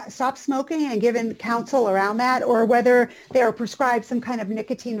stop smoking and given counsel around that, or whether they are prescribed some kind of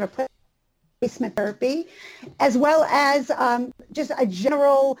nicotine replacement therapy, as well as just a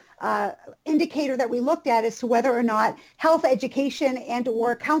general indicator that we looked at as to whether or not health education and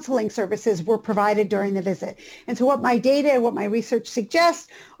or counseling services were provided during the visit. And so what my data and what my research suggests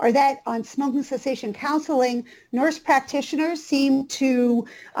are that on smoking cessation counseling, nurse practitioners seem to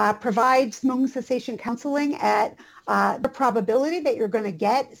provide smoking cessation counseling at the probability that you're going to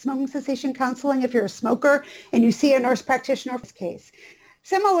get smoking cessation counseling if you're a smoker and you see a nurse practitioner in this case.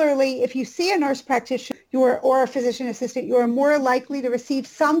 Similarly, if you see a nurse practitioner or a physician assistant, you are more likely to receive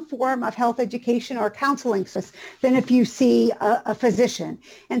some form of health education or counseling service than if you see a physician.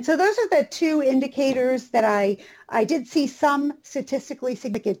 And so those are the 2 indicators that I did see some statistically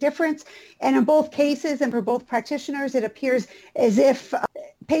significant difference. And in both cases and for both practitioners, it appears as if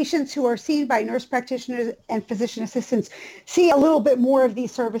patients who are seen by nurse practitioners and physician assistants see a little bit more of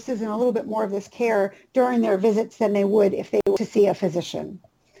these services and a little bit more of this care during their visits than they would if they were to see a physician.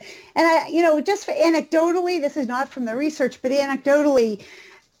 And just anecdotally, this is not from the research, but anecdotally,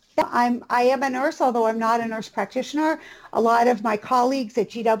 I am a nurse, although I'm not a nurse practitioner. A lot of my colleagues at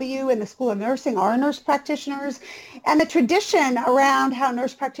GW and the School of Nursing are nurse practitioners. And the tradition around how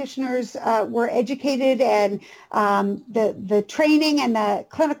nurse practitioners were educated and the training and the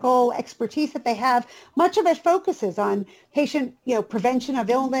clinical expertise that they have, much of it focuses on patient prevention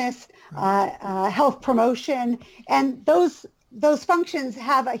of illness, health promotion, and those functions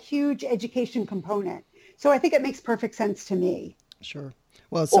have a huge education component. So I think it makes perfect sense to me. Sure.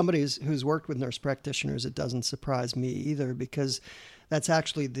 Well, as somebody who's worked with nurse practitioners, it doesn't surprise me either, because that's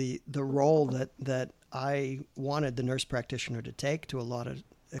actually the role that I wanted the nurse practitioner to take to a lot of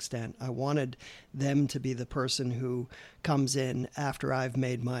extent. I wanted them to be the person who comes in after I've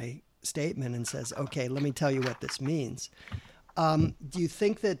made my statement and says, okay, let me tell you what this means. Do you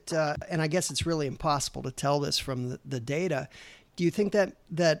think that, and I guess it's really impossible to tell this from the data, do you think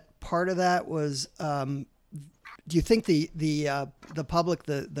that part of that was, do you think the public,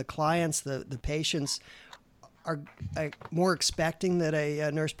 the clients, the patients are more expecting that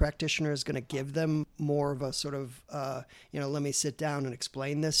a nurse practitioner is going to give them more of a sort of, let me sit down and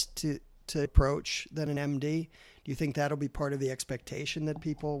explain this to approach than an MD? Do you think that'll be part of the expectation that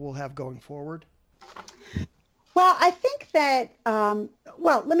people will have going forward? Well, I think that,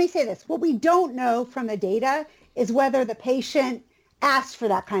 let me say this. What we don't know from the data is whether the patient asked for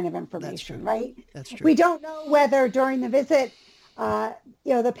that kind of information, right? That's true. We don't know whether during the visit,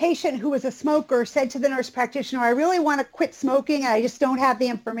 the patient who was a smoker said to the nurse practitioner, I really want to quit smoking and I just don't have the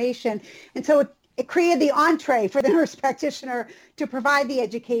information. And so it created the entree for the nurse practitioner to provide the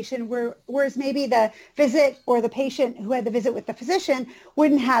education, whereas maybe the visit or the patient who had the visit with the physician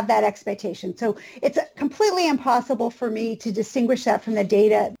wouldn't have that expectation. So it's completely impossible for me to distinguish that from the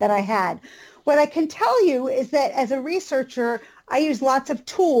data that I had. What I can tell you is that as a researcher, I use lots of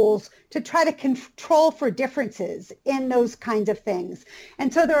tools to try to control for differences in those kinds of things.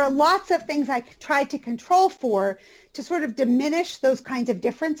 And so there are lots of things I try to control for to sort of diminish those kinds of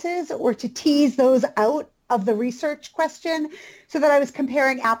differences or to tease those out of the research question so that I was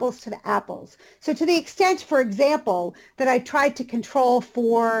comparing apples to the apples. So to the extent, for example, that I tried to control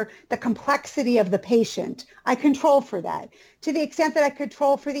for the complexity of the patient, I control for that. To the extent that I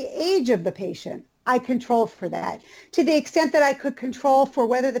control for the age of the patient, I control for that. To the extent that I could control for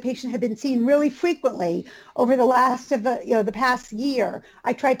whether the patient had been seen really frequently over the last of the past year,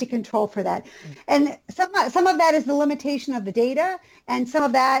 I tried to control for that. And some of that is the limitation of the data, and some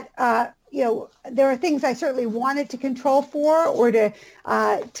of that there are things I certainly wanted to control for or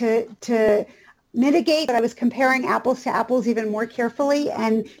to mitigate, but I was comparing apples to apples even more carefully.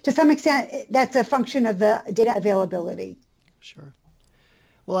 And to some extent, that's a function of the data availability. Sure.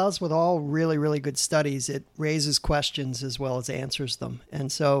 Well, as with all really, really good studies, it raises questions as well as answers them.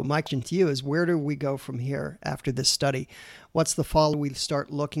 And so my question to you is, where do we go from here after this study? What's the follow we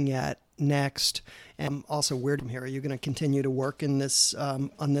start looking at next? And also, where from here? Are you going to continue to work in this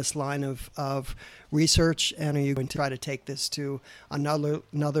on this line of research? And are you going to try to take this to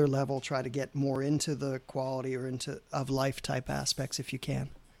another level, try to get more into the quality or into of life type aspects if you can?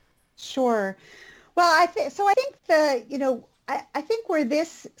 Sure. Well, I think I think where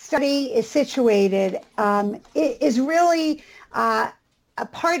this study is situated is really a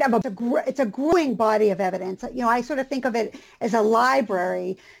part of it's a growing body of evidence. I sort of think of it as a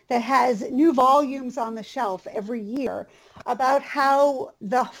library that has new volumes on the shelf every year about how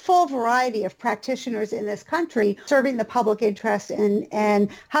the full variety of practitioners in this country serving the public interest and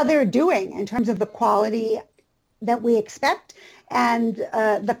how they're doing in terms of the quality that we expect and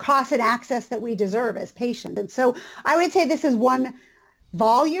the cost and access that we deserve as patients. And so I would say this is one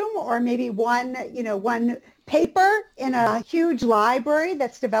volume or maybe one paper in a huge library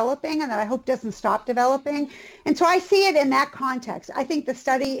that's developing and that I hope doesn't stop developing. And so I see it in that context. I think the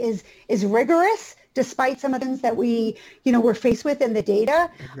study is rigorous despite some of the things that we're faced with in the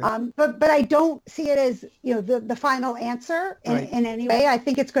data. But I don't see it as, the final answer in any way. I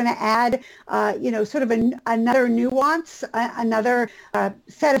think it's going to add, sort of another nuance, another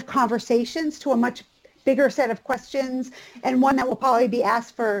set of conversations to a much bigger set of questions, and one that will probably be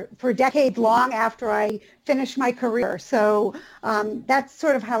asked for decades long after I finish my career. So that's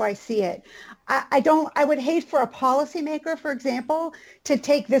sort of how I see it. I would hate for a policymaker, for example, to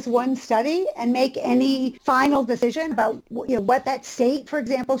take this one study and make any final decision about what that state, for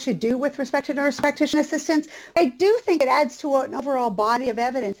example, should do with respect to nurse practitioner assistants. I do think it adds to an overall body of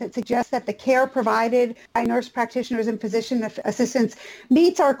evidence that suggests that the care provided by nurse practitioners and physician assistants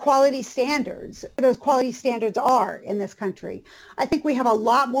meets our quality standards. Those quality standards are in this country. I think we have a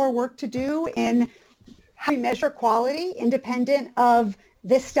lot more work to do in how we measure quality independent of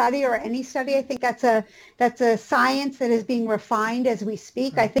this study or any study. I think that's a science that is being refined as we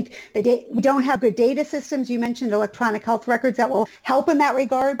speak. I think we don't have good data systems. You mentioned electronic health records that will help in that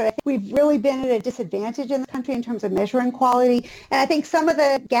regard, but I think we've really been at a disadvantage in the country in terms of measuring quality. And I think some of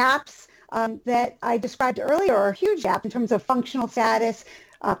the gaps that I described earlier are a huge gap in terms of functional status,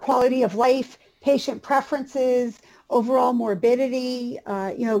 quality of life, patient preferences, overall morbidity,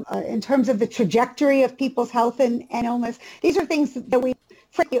 in terms of the trajectory of people's health and illness. These are things that we're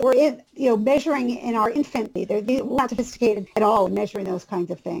measuring in our infancy. We're not sophisticated at all in measuring those kinds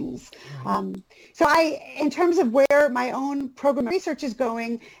of things. So in terms of where my own program of research is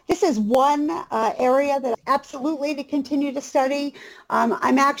going, this is one area that I absolutely to continue to study.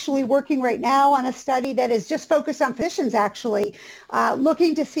 I'm actually working right now on a study that is just focused on physicians, actually,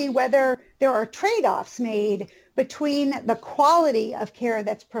 looking to see whether there are trade-offs made between the quality of care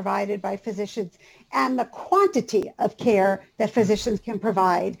that's provided by physicians and the quantity of care that physicians can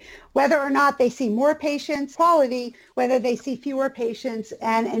provide, whether or not they see more patients, quality, whether they see fewer patients,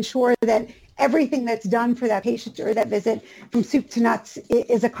 and ensure that everything that's done for that patient or that visit from soup to nuts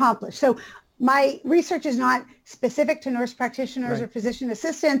is accomplished. So my research is not specific to nurse practitioners or physician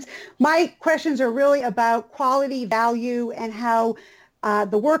assistants. My questions are really about quality, value, and how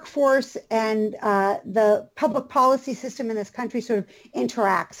the workforce and the public policy system in this country sort of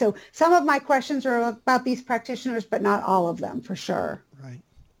interact. So some of my questions are about these practitioners, but not all of them, for sure. Right,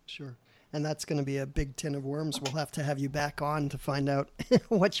 sure. And that's going to be a big tin of worms. We'll have to have you back on to find out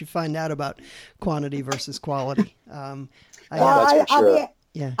what you find out about quantity versus quality. I'll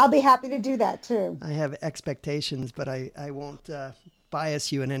be happy to do that too. I have expectations, but I won't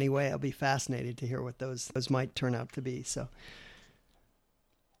bias you in any way. I'll be fascinated to hear what those might turn out to be. So.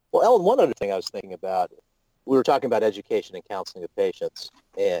 Well, Ellen, one other thing I was thinking about, we were talking about education and counseling of patients,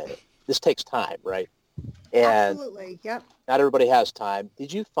 and this takes time, right? And Absolutely. Yep. not everybody has time.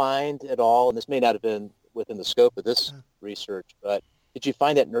 Did you find at all, and this may not have been within the scope of this research, but did you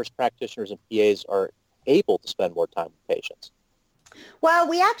find that nurse practitioners and PAs are able to spend more time with patients? Well,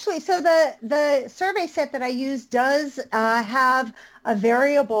 we actually, so the survey set that I use does have a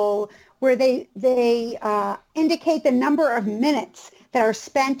variable where they indicate the number of minutes that are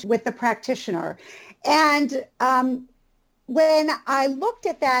spent with the practitioner. And when I looked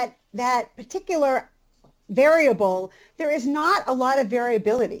at that particular variable, there is not a lot of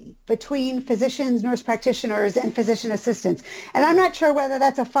variability between physicians, nurse practitioners, and physician assistants. And I'm not sure whether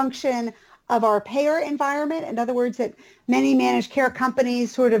that's a function of our payer environment. In other words, that many managed care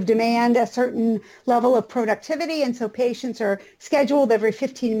companies sort of demand a certain level of productivity, and so patients are scheduled every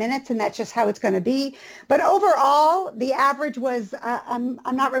 15 minutes, and that's just how it's going to be. But overall, the average was, I'm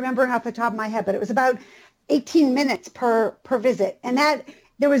not remembering off the top of my head, but it was about 18 minutes per visit. And that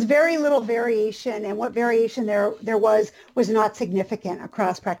there was very little variation, and what variation there was not significant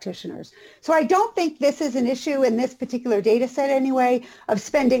across practitioners. So I don't think this is an issue in this particular data set anyway, of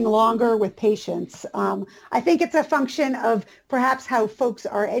spending longer with patients. I think it's a function of perhaps how folks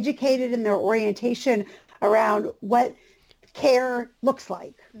are educated in their orientation around what care looks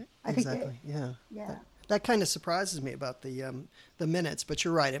like. I think exactly. Yeah. That kind of surprises me about the minutes, but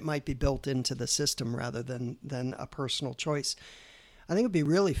you're right. It might be built into the system rather than a personal choice. I think it'd be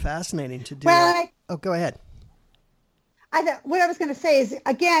really fascinating to do. Oh, go ahead. What I was going to say is,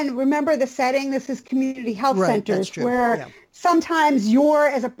 again, remember the setting. This is community health centers where sometimes you're,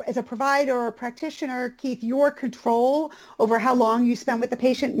 as a provider or a practitioner, Keith, your control over how long you spend with the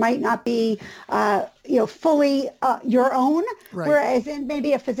patient might not be, fully your own. Right. Whereas in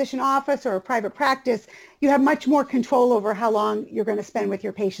maybe a physician office or a private practice, you have much more control over how long you're going to spend with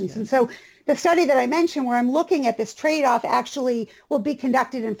your patients. And so the study that I mentioned where I'm looking at this trade-off actually will be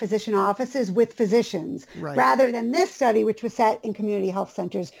conducted in physician offices with physicians rather than this study, which was set in community health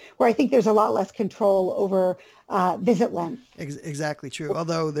centers, where I think there's a lot less control over visit length. Exactly true.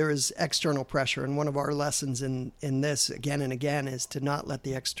 Although there is external pressure. And one of our lessons in this again and again is to not let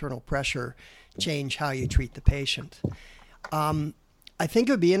the external pressure change how you treat the patient. I think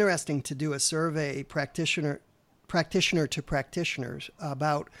it would be interesting to do a survey practitioner to practitioners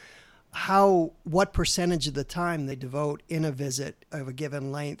about what percentage of the time they devote in a visit of a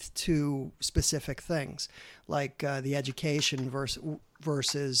given length to specific things, like the education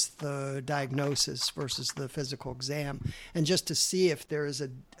versus the diagnosis versus the physical exam, and just to see if there is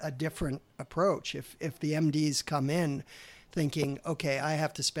a different approach. If the MDs come in thinking, okay, I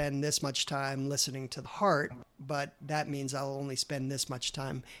have to spend this much time listening to the heart, but that means I'll only spend this much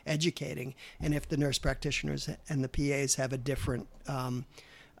time educating. And if the nurse practitioners and the PAs have a different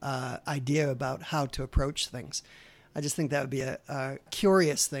idea about how to approach things. I just think that would be a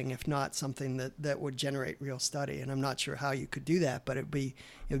curious thing, if not something that would generate real study. And I'm not sure how you could do that, but it would be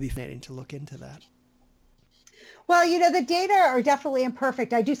fascinating to look into that. Well, the data are definitely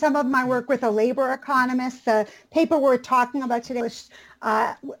imperfect. I do some of my work with a labor economist. The paper we're talking about today was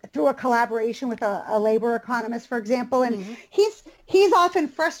through a collaboration with a labor economist, for example. And he's often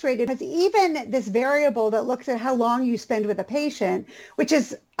frustrated because even this variable that looks at how long you spend with a patient, which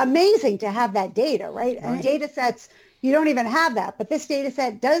is amazing to have that data, right? And data sets, you don't even have that. But this data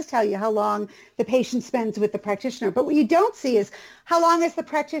set does tell you how long the patient spends with the practitioner. But what you don't see is how long is the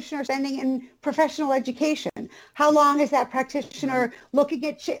practitioner spending in professional education? How long is that practitioner looking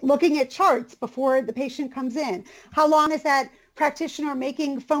at charts before the patient comes in? How long is that practitioner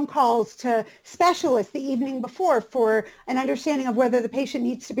making phone calls to specialists the evening before for an understanding of whether the patient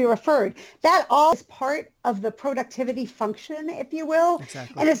needs to be referred? That all is part of the productivity function, if you will.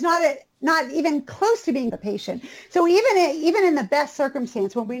 Exactly. And it's not even close to being the patient. So even in the best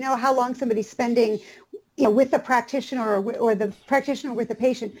circumstance, when we know how long somebody's spending with the practitioner or the practitioner with the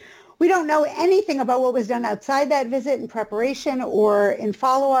patient, we don't know anything about what was done outside that visit in preparation or in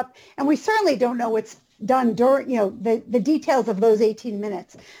follow-up. And we certainly don't know what's done during, the details of those 18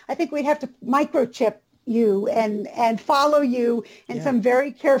 minutes. I think we'd have to microchip you and follow you in some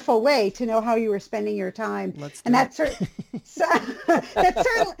very careful way to know how you were spending your time. And that's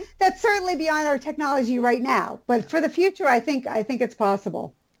certainly beyond our technology right now. But for the future, I think it's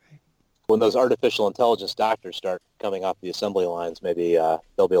possible. When those artificial intelligence doctors start coming off the assembly lines, maybe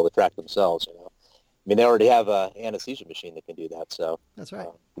they'll be able to track themselves. I mean, they already have an anesthesia machine that can do that. So that's right.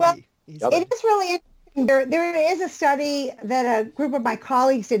 It is really interesting. There is a study that a group of my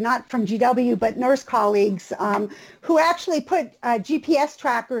colleagues did, not from GW, but nurse colleagues, who actually put GPS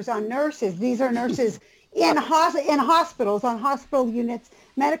trackers on nurses. These are nurses in hospitals, on hospital units,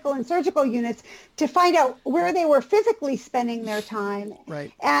 medical and surgical units, to find out where they were physically spending their time.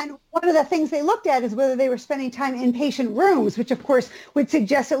 Right. And one of the things they looked at is whether they were spending time in patient rooms, which of course would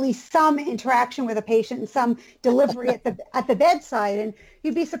suggest at least some interaction with a patient and some delivery at the bedside. And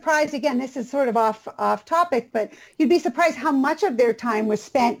you'd be surprised, again, this is sort of off topic, but you'd be surprised how much of their time was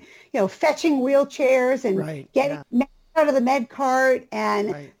spent, fetching wheelchairs and getting out of the med cart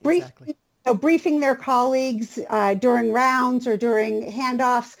and briefing their colleagues during rounds or during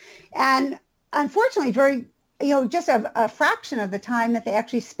handoffs. And unfortunately, just a fraction of the time that they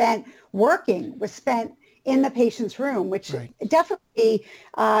actually spent working was spent in the patient's room, which definitely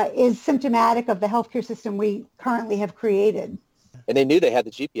is symptomatic of the healthcare system we currently have created. And they knew they had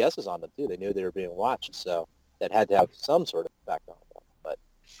the GPSs on them too. They knew they were being watched, so that had to have some sort of effect on them. But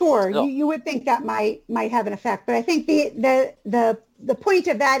sure, you would think that might have an effect, but I think the point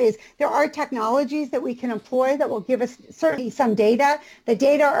of that is there are technologies that we can employ that will give us certainly some data. The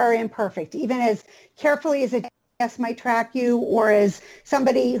data are imperfect, even as carefully as a GPS might track you, or as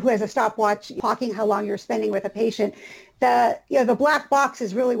somebody who has a stopwatch clocking how long you're spending with a patient. The black box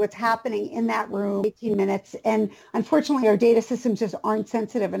is really what's happening in that room, 18 minutes. And unfortunately, our data systems just aren't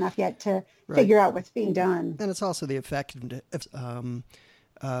sensitive enough yet to figure out what's being done. And it's also the effectiveness.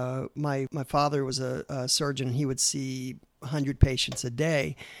 My father was a surgeon. He would see 100 patients a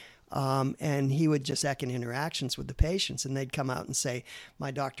day. And he would just second interactions with the patients, and they'd come out and say,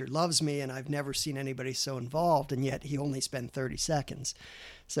 my doctor loves me and I've never seen anybody so involved, and yet he only spent 30 seconds.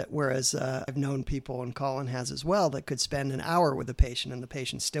 So, whereas I've known people, and Colin has as well, that could spend an hour with a patient and the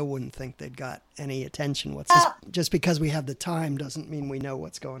patient still wouldn't think they'd got any attention. Just because we have the time doesn't mean we know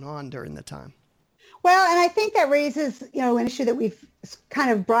what's going on during the time. Well, and I think that raises, an issue that we've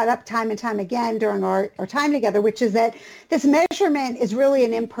kind of brought up time and time again during our time together, which is that this measurement is really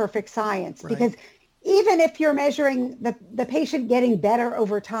an imperfect science, because even if you're measuring the patient getting better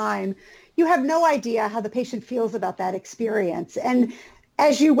over time, you have no idea how the patient feels about that experience. And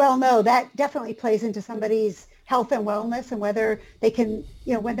as you well know, that definitely plays into somebody's health and wellness, and whether they can,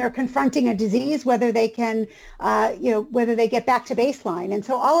 when they're confronting a disease, whether they can, whether they get back to baseline. And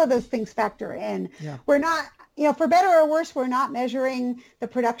so all of those things factor in. Yeah. We're not, for better or worse, we're not measuring the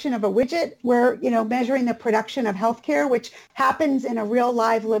production of a widget. We're, measuring the production of healthcare, which happens in a real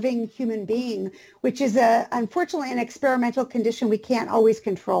live living human being, which is unfortunately an experimental condition we can't always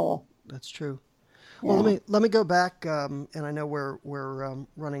control. That's true. Yeah. Well, let me go back, and I know we're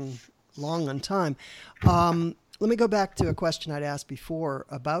running long on time. Let me go back to a question I'd asked before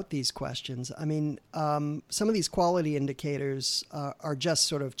about these questions. I mean, some of these quality indicators are just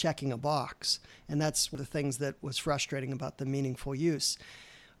sort of checking a box, and that's the things that was frustrating about the meaningful use.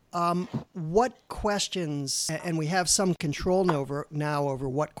 What questions, and we have some control now over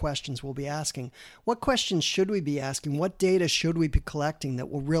what questions we'll be asking. What questions should we be asking? What data should we be collecting that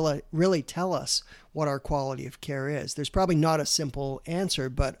will really tell us what our quality of care is? There's probably not a simple answer,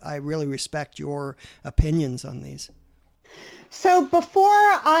 but I really respect your opinions on these. So before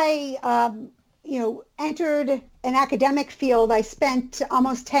I entered an academic field, I spent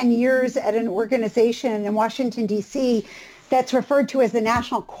almost 10 years at an organization in Washington, D.C., that's referred to as the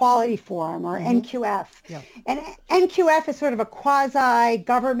National Quality Forum, or NQF. Yeah. And NQF is sort of a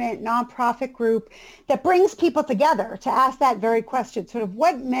quasi-government nonprofit group that brings people together to ask that very question, sort of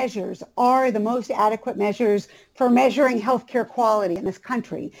what measures are the most adequate measures for measuring healthcare quality in this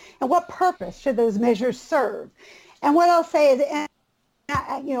country, and what purpose should those measures serve? And what I'll say is,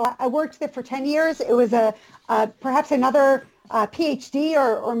 I worked there for 10 years. It was perhaps another PhD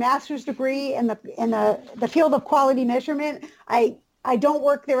or master's degree in the field of quality measurement. I don't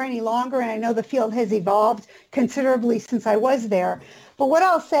work there any longer, and I know the field has evolved considerably since I was there. But what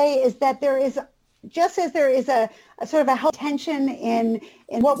I'll say is that there is, just as there is a sort of a health tension in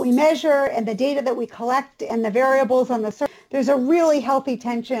what we measure and the data that we collect and the variables on the surface, there's a really healthy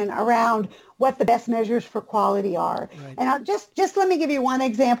tension around what the best measures for quality are. Right. And I'll just let me give you one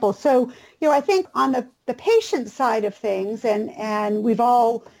example. So, I think on the patient side of things, and we've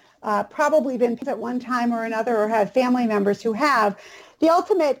all probably been at one time or another, or have family members who have, the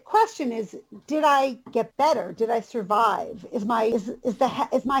ultimate question is, did I get better? Did I survive? Is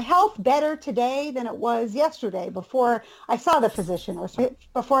my health better today than it was yesterday before I saw the physician or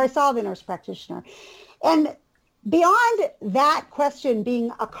before I saw the nurse practitioner? And beyond that question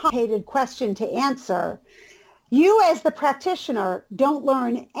being a complicated question to answer, you as the practitioner don't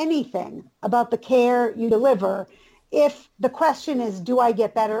learn anything about the care you deliver if the question is, do I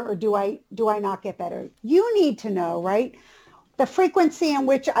get better or do I not get better? You need to know, right? the frequency in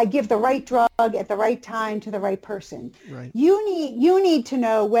which I give the right drug at the right time to the right person. Right. You need to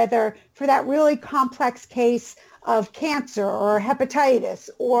know whether for that really complex case of cancer or hepatitis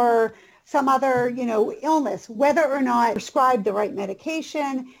or some other, illness, whether or not prescribed the right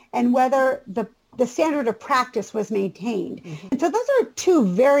medication and whether the standard of practice was maintained. Mm-hmm. And so those are two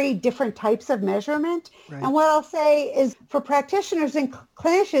very different types of measurement. Right. And what I'll say is for practitioners and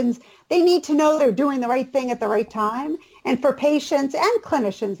clinicians, they need to know they're doing the right thing at the right time. And for patients and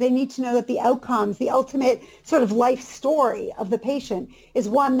clinicians, they need to know that the outcomes, the ultimate sort of life story of the patient is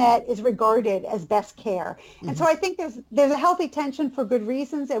one that is regarded as best care. Mm-hmm. And so I think there's a healthy tension for good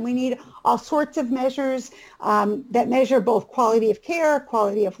reasons, and we need all sorts of measures that measure both quality of care,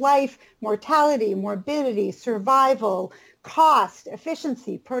 quality of life, mortality, morbidity, survival, cost,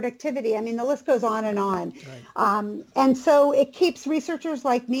 efficiency, productivity. I mean, the list goes on and on. Right. And so it keeps researchers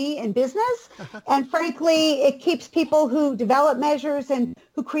like me in business. And frankly, it keeps people who develop measures and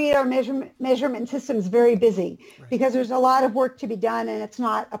who create our measurement systems very busy, right, because there's a lot of work to be done and it's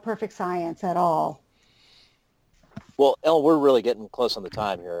not a perfect science at all. Well, Ellen, we're really getting close on the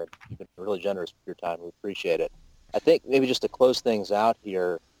time here. You've been really generous with your time. We appreciate it. I think maybe just to close things out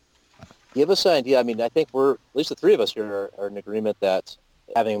here, give us an idea. I mean, I think at least the three of us here are in agreement that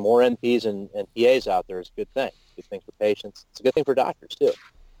having more NPs and PAs out there is a good thing. It's a good thing for patients. It's a good thing for doctors, too.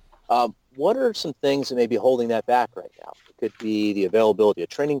 What are some things that may be holding that back right now? It could be the availability of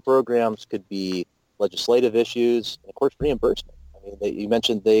training programs, could be legislative issues, and, of course, reimbursement. I mean, you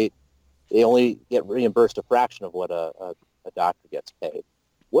mentioned they only get reimbursed a fraction of what a doctor gets paid.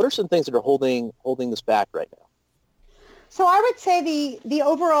 What are some things that are holding this back right now? So I would say the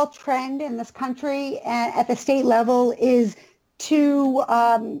overall trend in this country and at the state level is to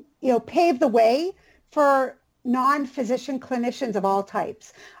pave the way for non-physician clinicians of all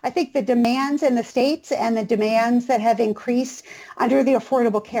types. I think the demands in the states and the demands that have increased under the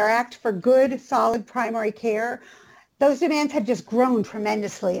Affordable Care Act for good, solid primary care, those demands have just grown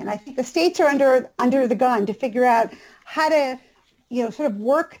tremendously. And I think the states are under the gun to figure out how to sort of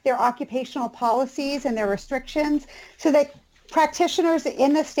work their occupational policies and their restrictions so that practitioners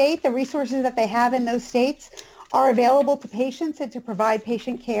in the state, the resources that they have in those states, are available to patients and to provide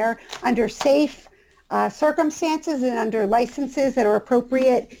patient care under safe circumstances and under licenses that are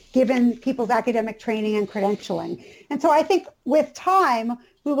appropriate given people's academic training and credentialing. And so I think with time,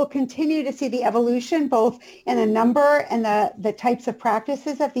 we will continue to see the evolution both in the number and the types of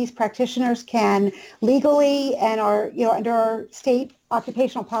practices that these practitioners can legally and under our state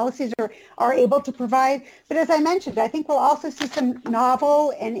occupational policies are able to provide. But as I mentioned, I think we'll also see some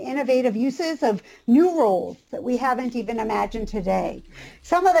novel and innovative uses of new roles that we haven't even imagined today.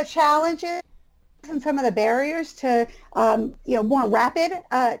 Some of the challenges and some of the barriers to more rapid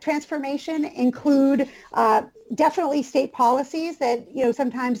transformation include definitely state policies that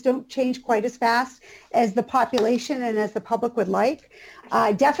sometimes don't change quite as fast as the population and as the public would like.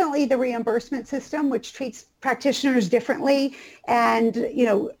 Definitely the reimbursement system, which treats practitioners differently and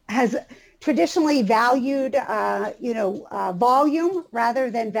has traditionally valued volume rather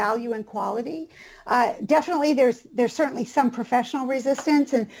than value and quality. Definitely there's certainly some professional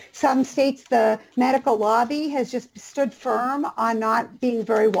resistance. In some states, the medical lobby has just stood firm on not being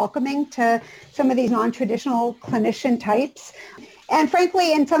very welcoming to some of these non-traditional clinician types. And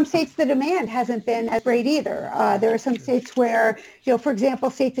frankly, in some states, the demand hasn't been as great either. There are some states where, for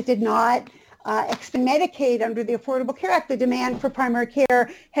example, states that did not expand Medicaid under the Affordable Care Act, the demand for primary care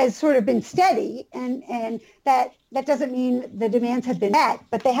has sort of been steady, and that doesn't mean the demands have been met,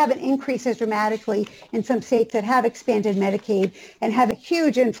 but they haven't increased as dramatically in some states that have expanded Medicaid and have a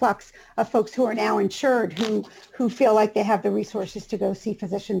huge influx of folks who are now insured who feel like they have the resources to go see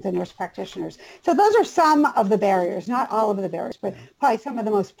physicians and nurse practitioners. So those are some of the barriers, not all of the barriers, but probably some of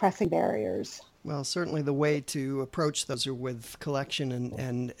the most pressing barriers. Well, certainly the way to approach those are with collection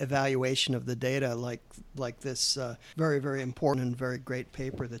and evaluation of the data, like this very, very important and very great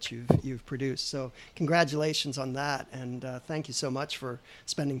paper that you've produced. So congratulations on that, and thank you so much for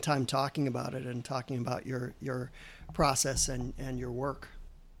spending time talking about it and talking about your process and your work.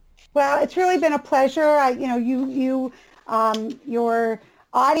 Well, it's really been a pleasure. Your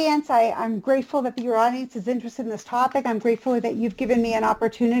audience, I'm grateful that your audience is interested in this topic. I'm grateful that you've given me an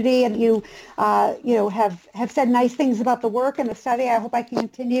opportunity and you have said nice things about the work and the study. I hope I can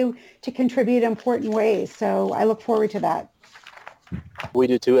continue to contribute in important ways. So I look forward to that. We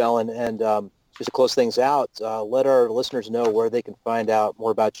do too, Ellen. And just to close things out, let our listeners know where they can find out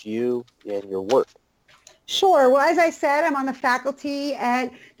more about you and your work. Sure. Well, as I said, I'm on the faculty at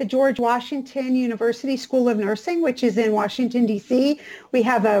the George Washington University School of Nursing, which is in Washington, D.C. We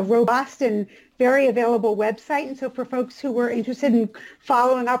have a robust and very available website. And so for folks who were interested in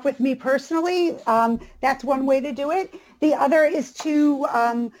following up with me personally, that's one way to do it. The other is to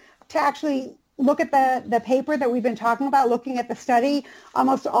actually look at the paper that we've been talking about, looking at the study.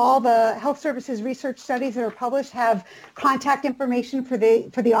 Almost all the health services research studies that are published have contact information for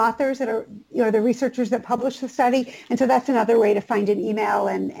the authors that are, the researchers that publish the study. And so that's another way to find an email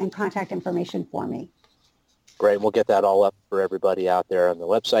and contact information for me. Great. We'll get that all up for everybody out there on the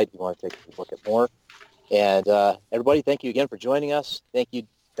website if you want to take a look at more. And everybody, thank you again for joining us. Thank you,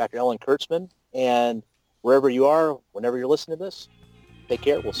 Dr. Ellen Kurtzman. And wherever you are, whenever you're listening to this, take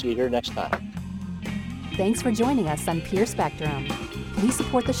care. We'll see you here next time. Thanks for joining us on Peer Spectrum. Please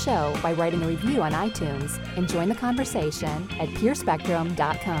support the show by writing a review on iTunes and join the conversation at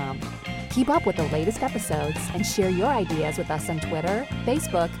peerspectrum.com. Keep up with the latest episodes and share your ideas with us on Twitter,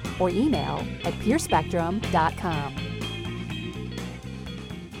 Facebook, or email at peerspectrum.com.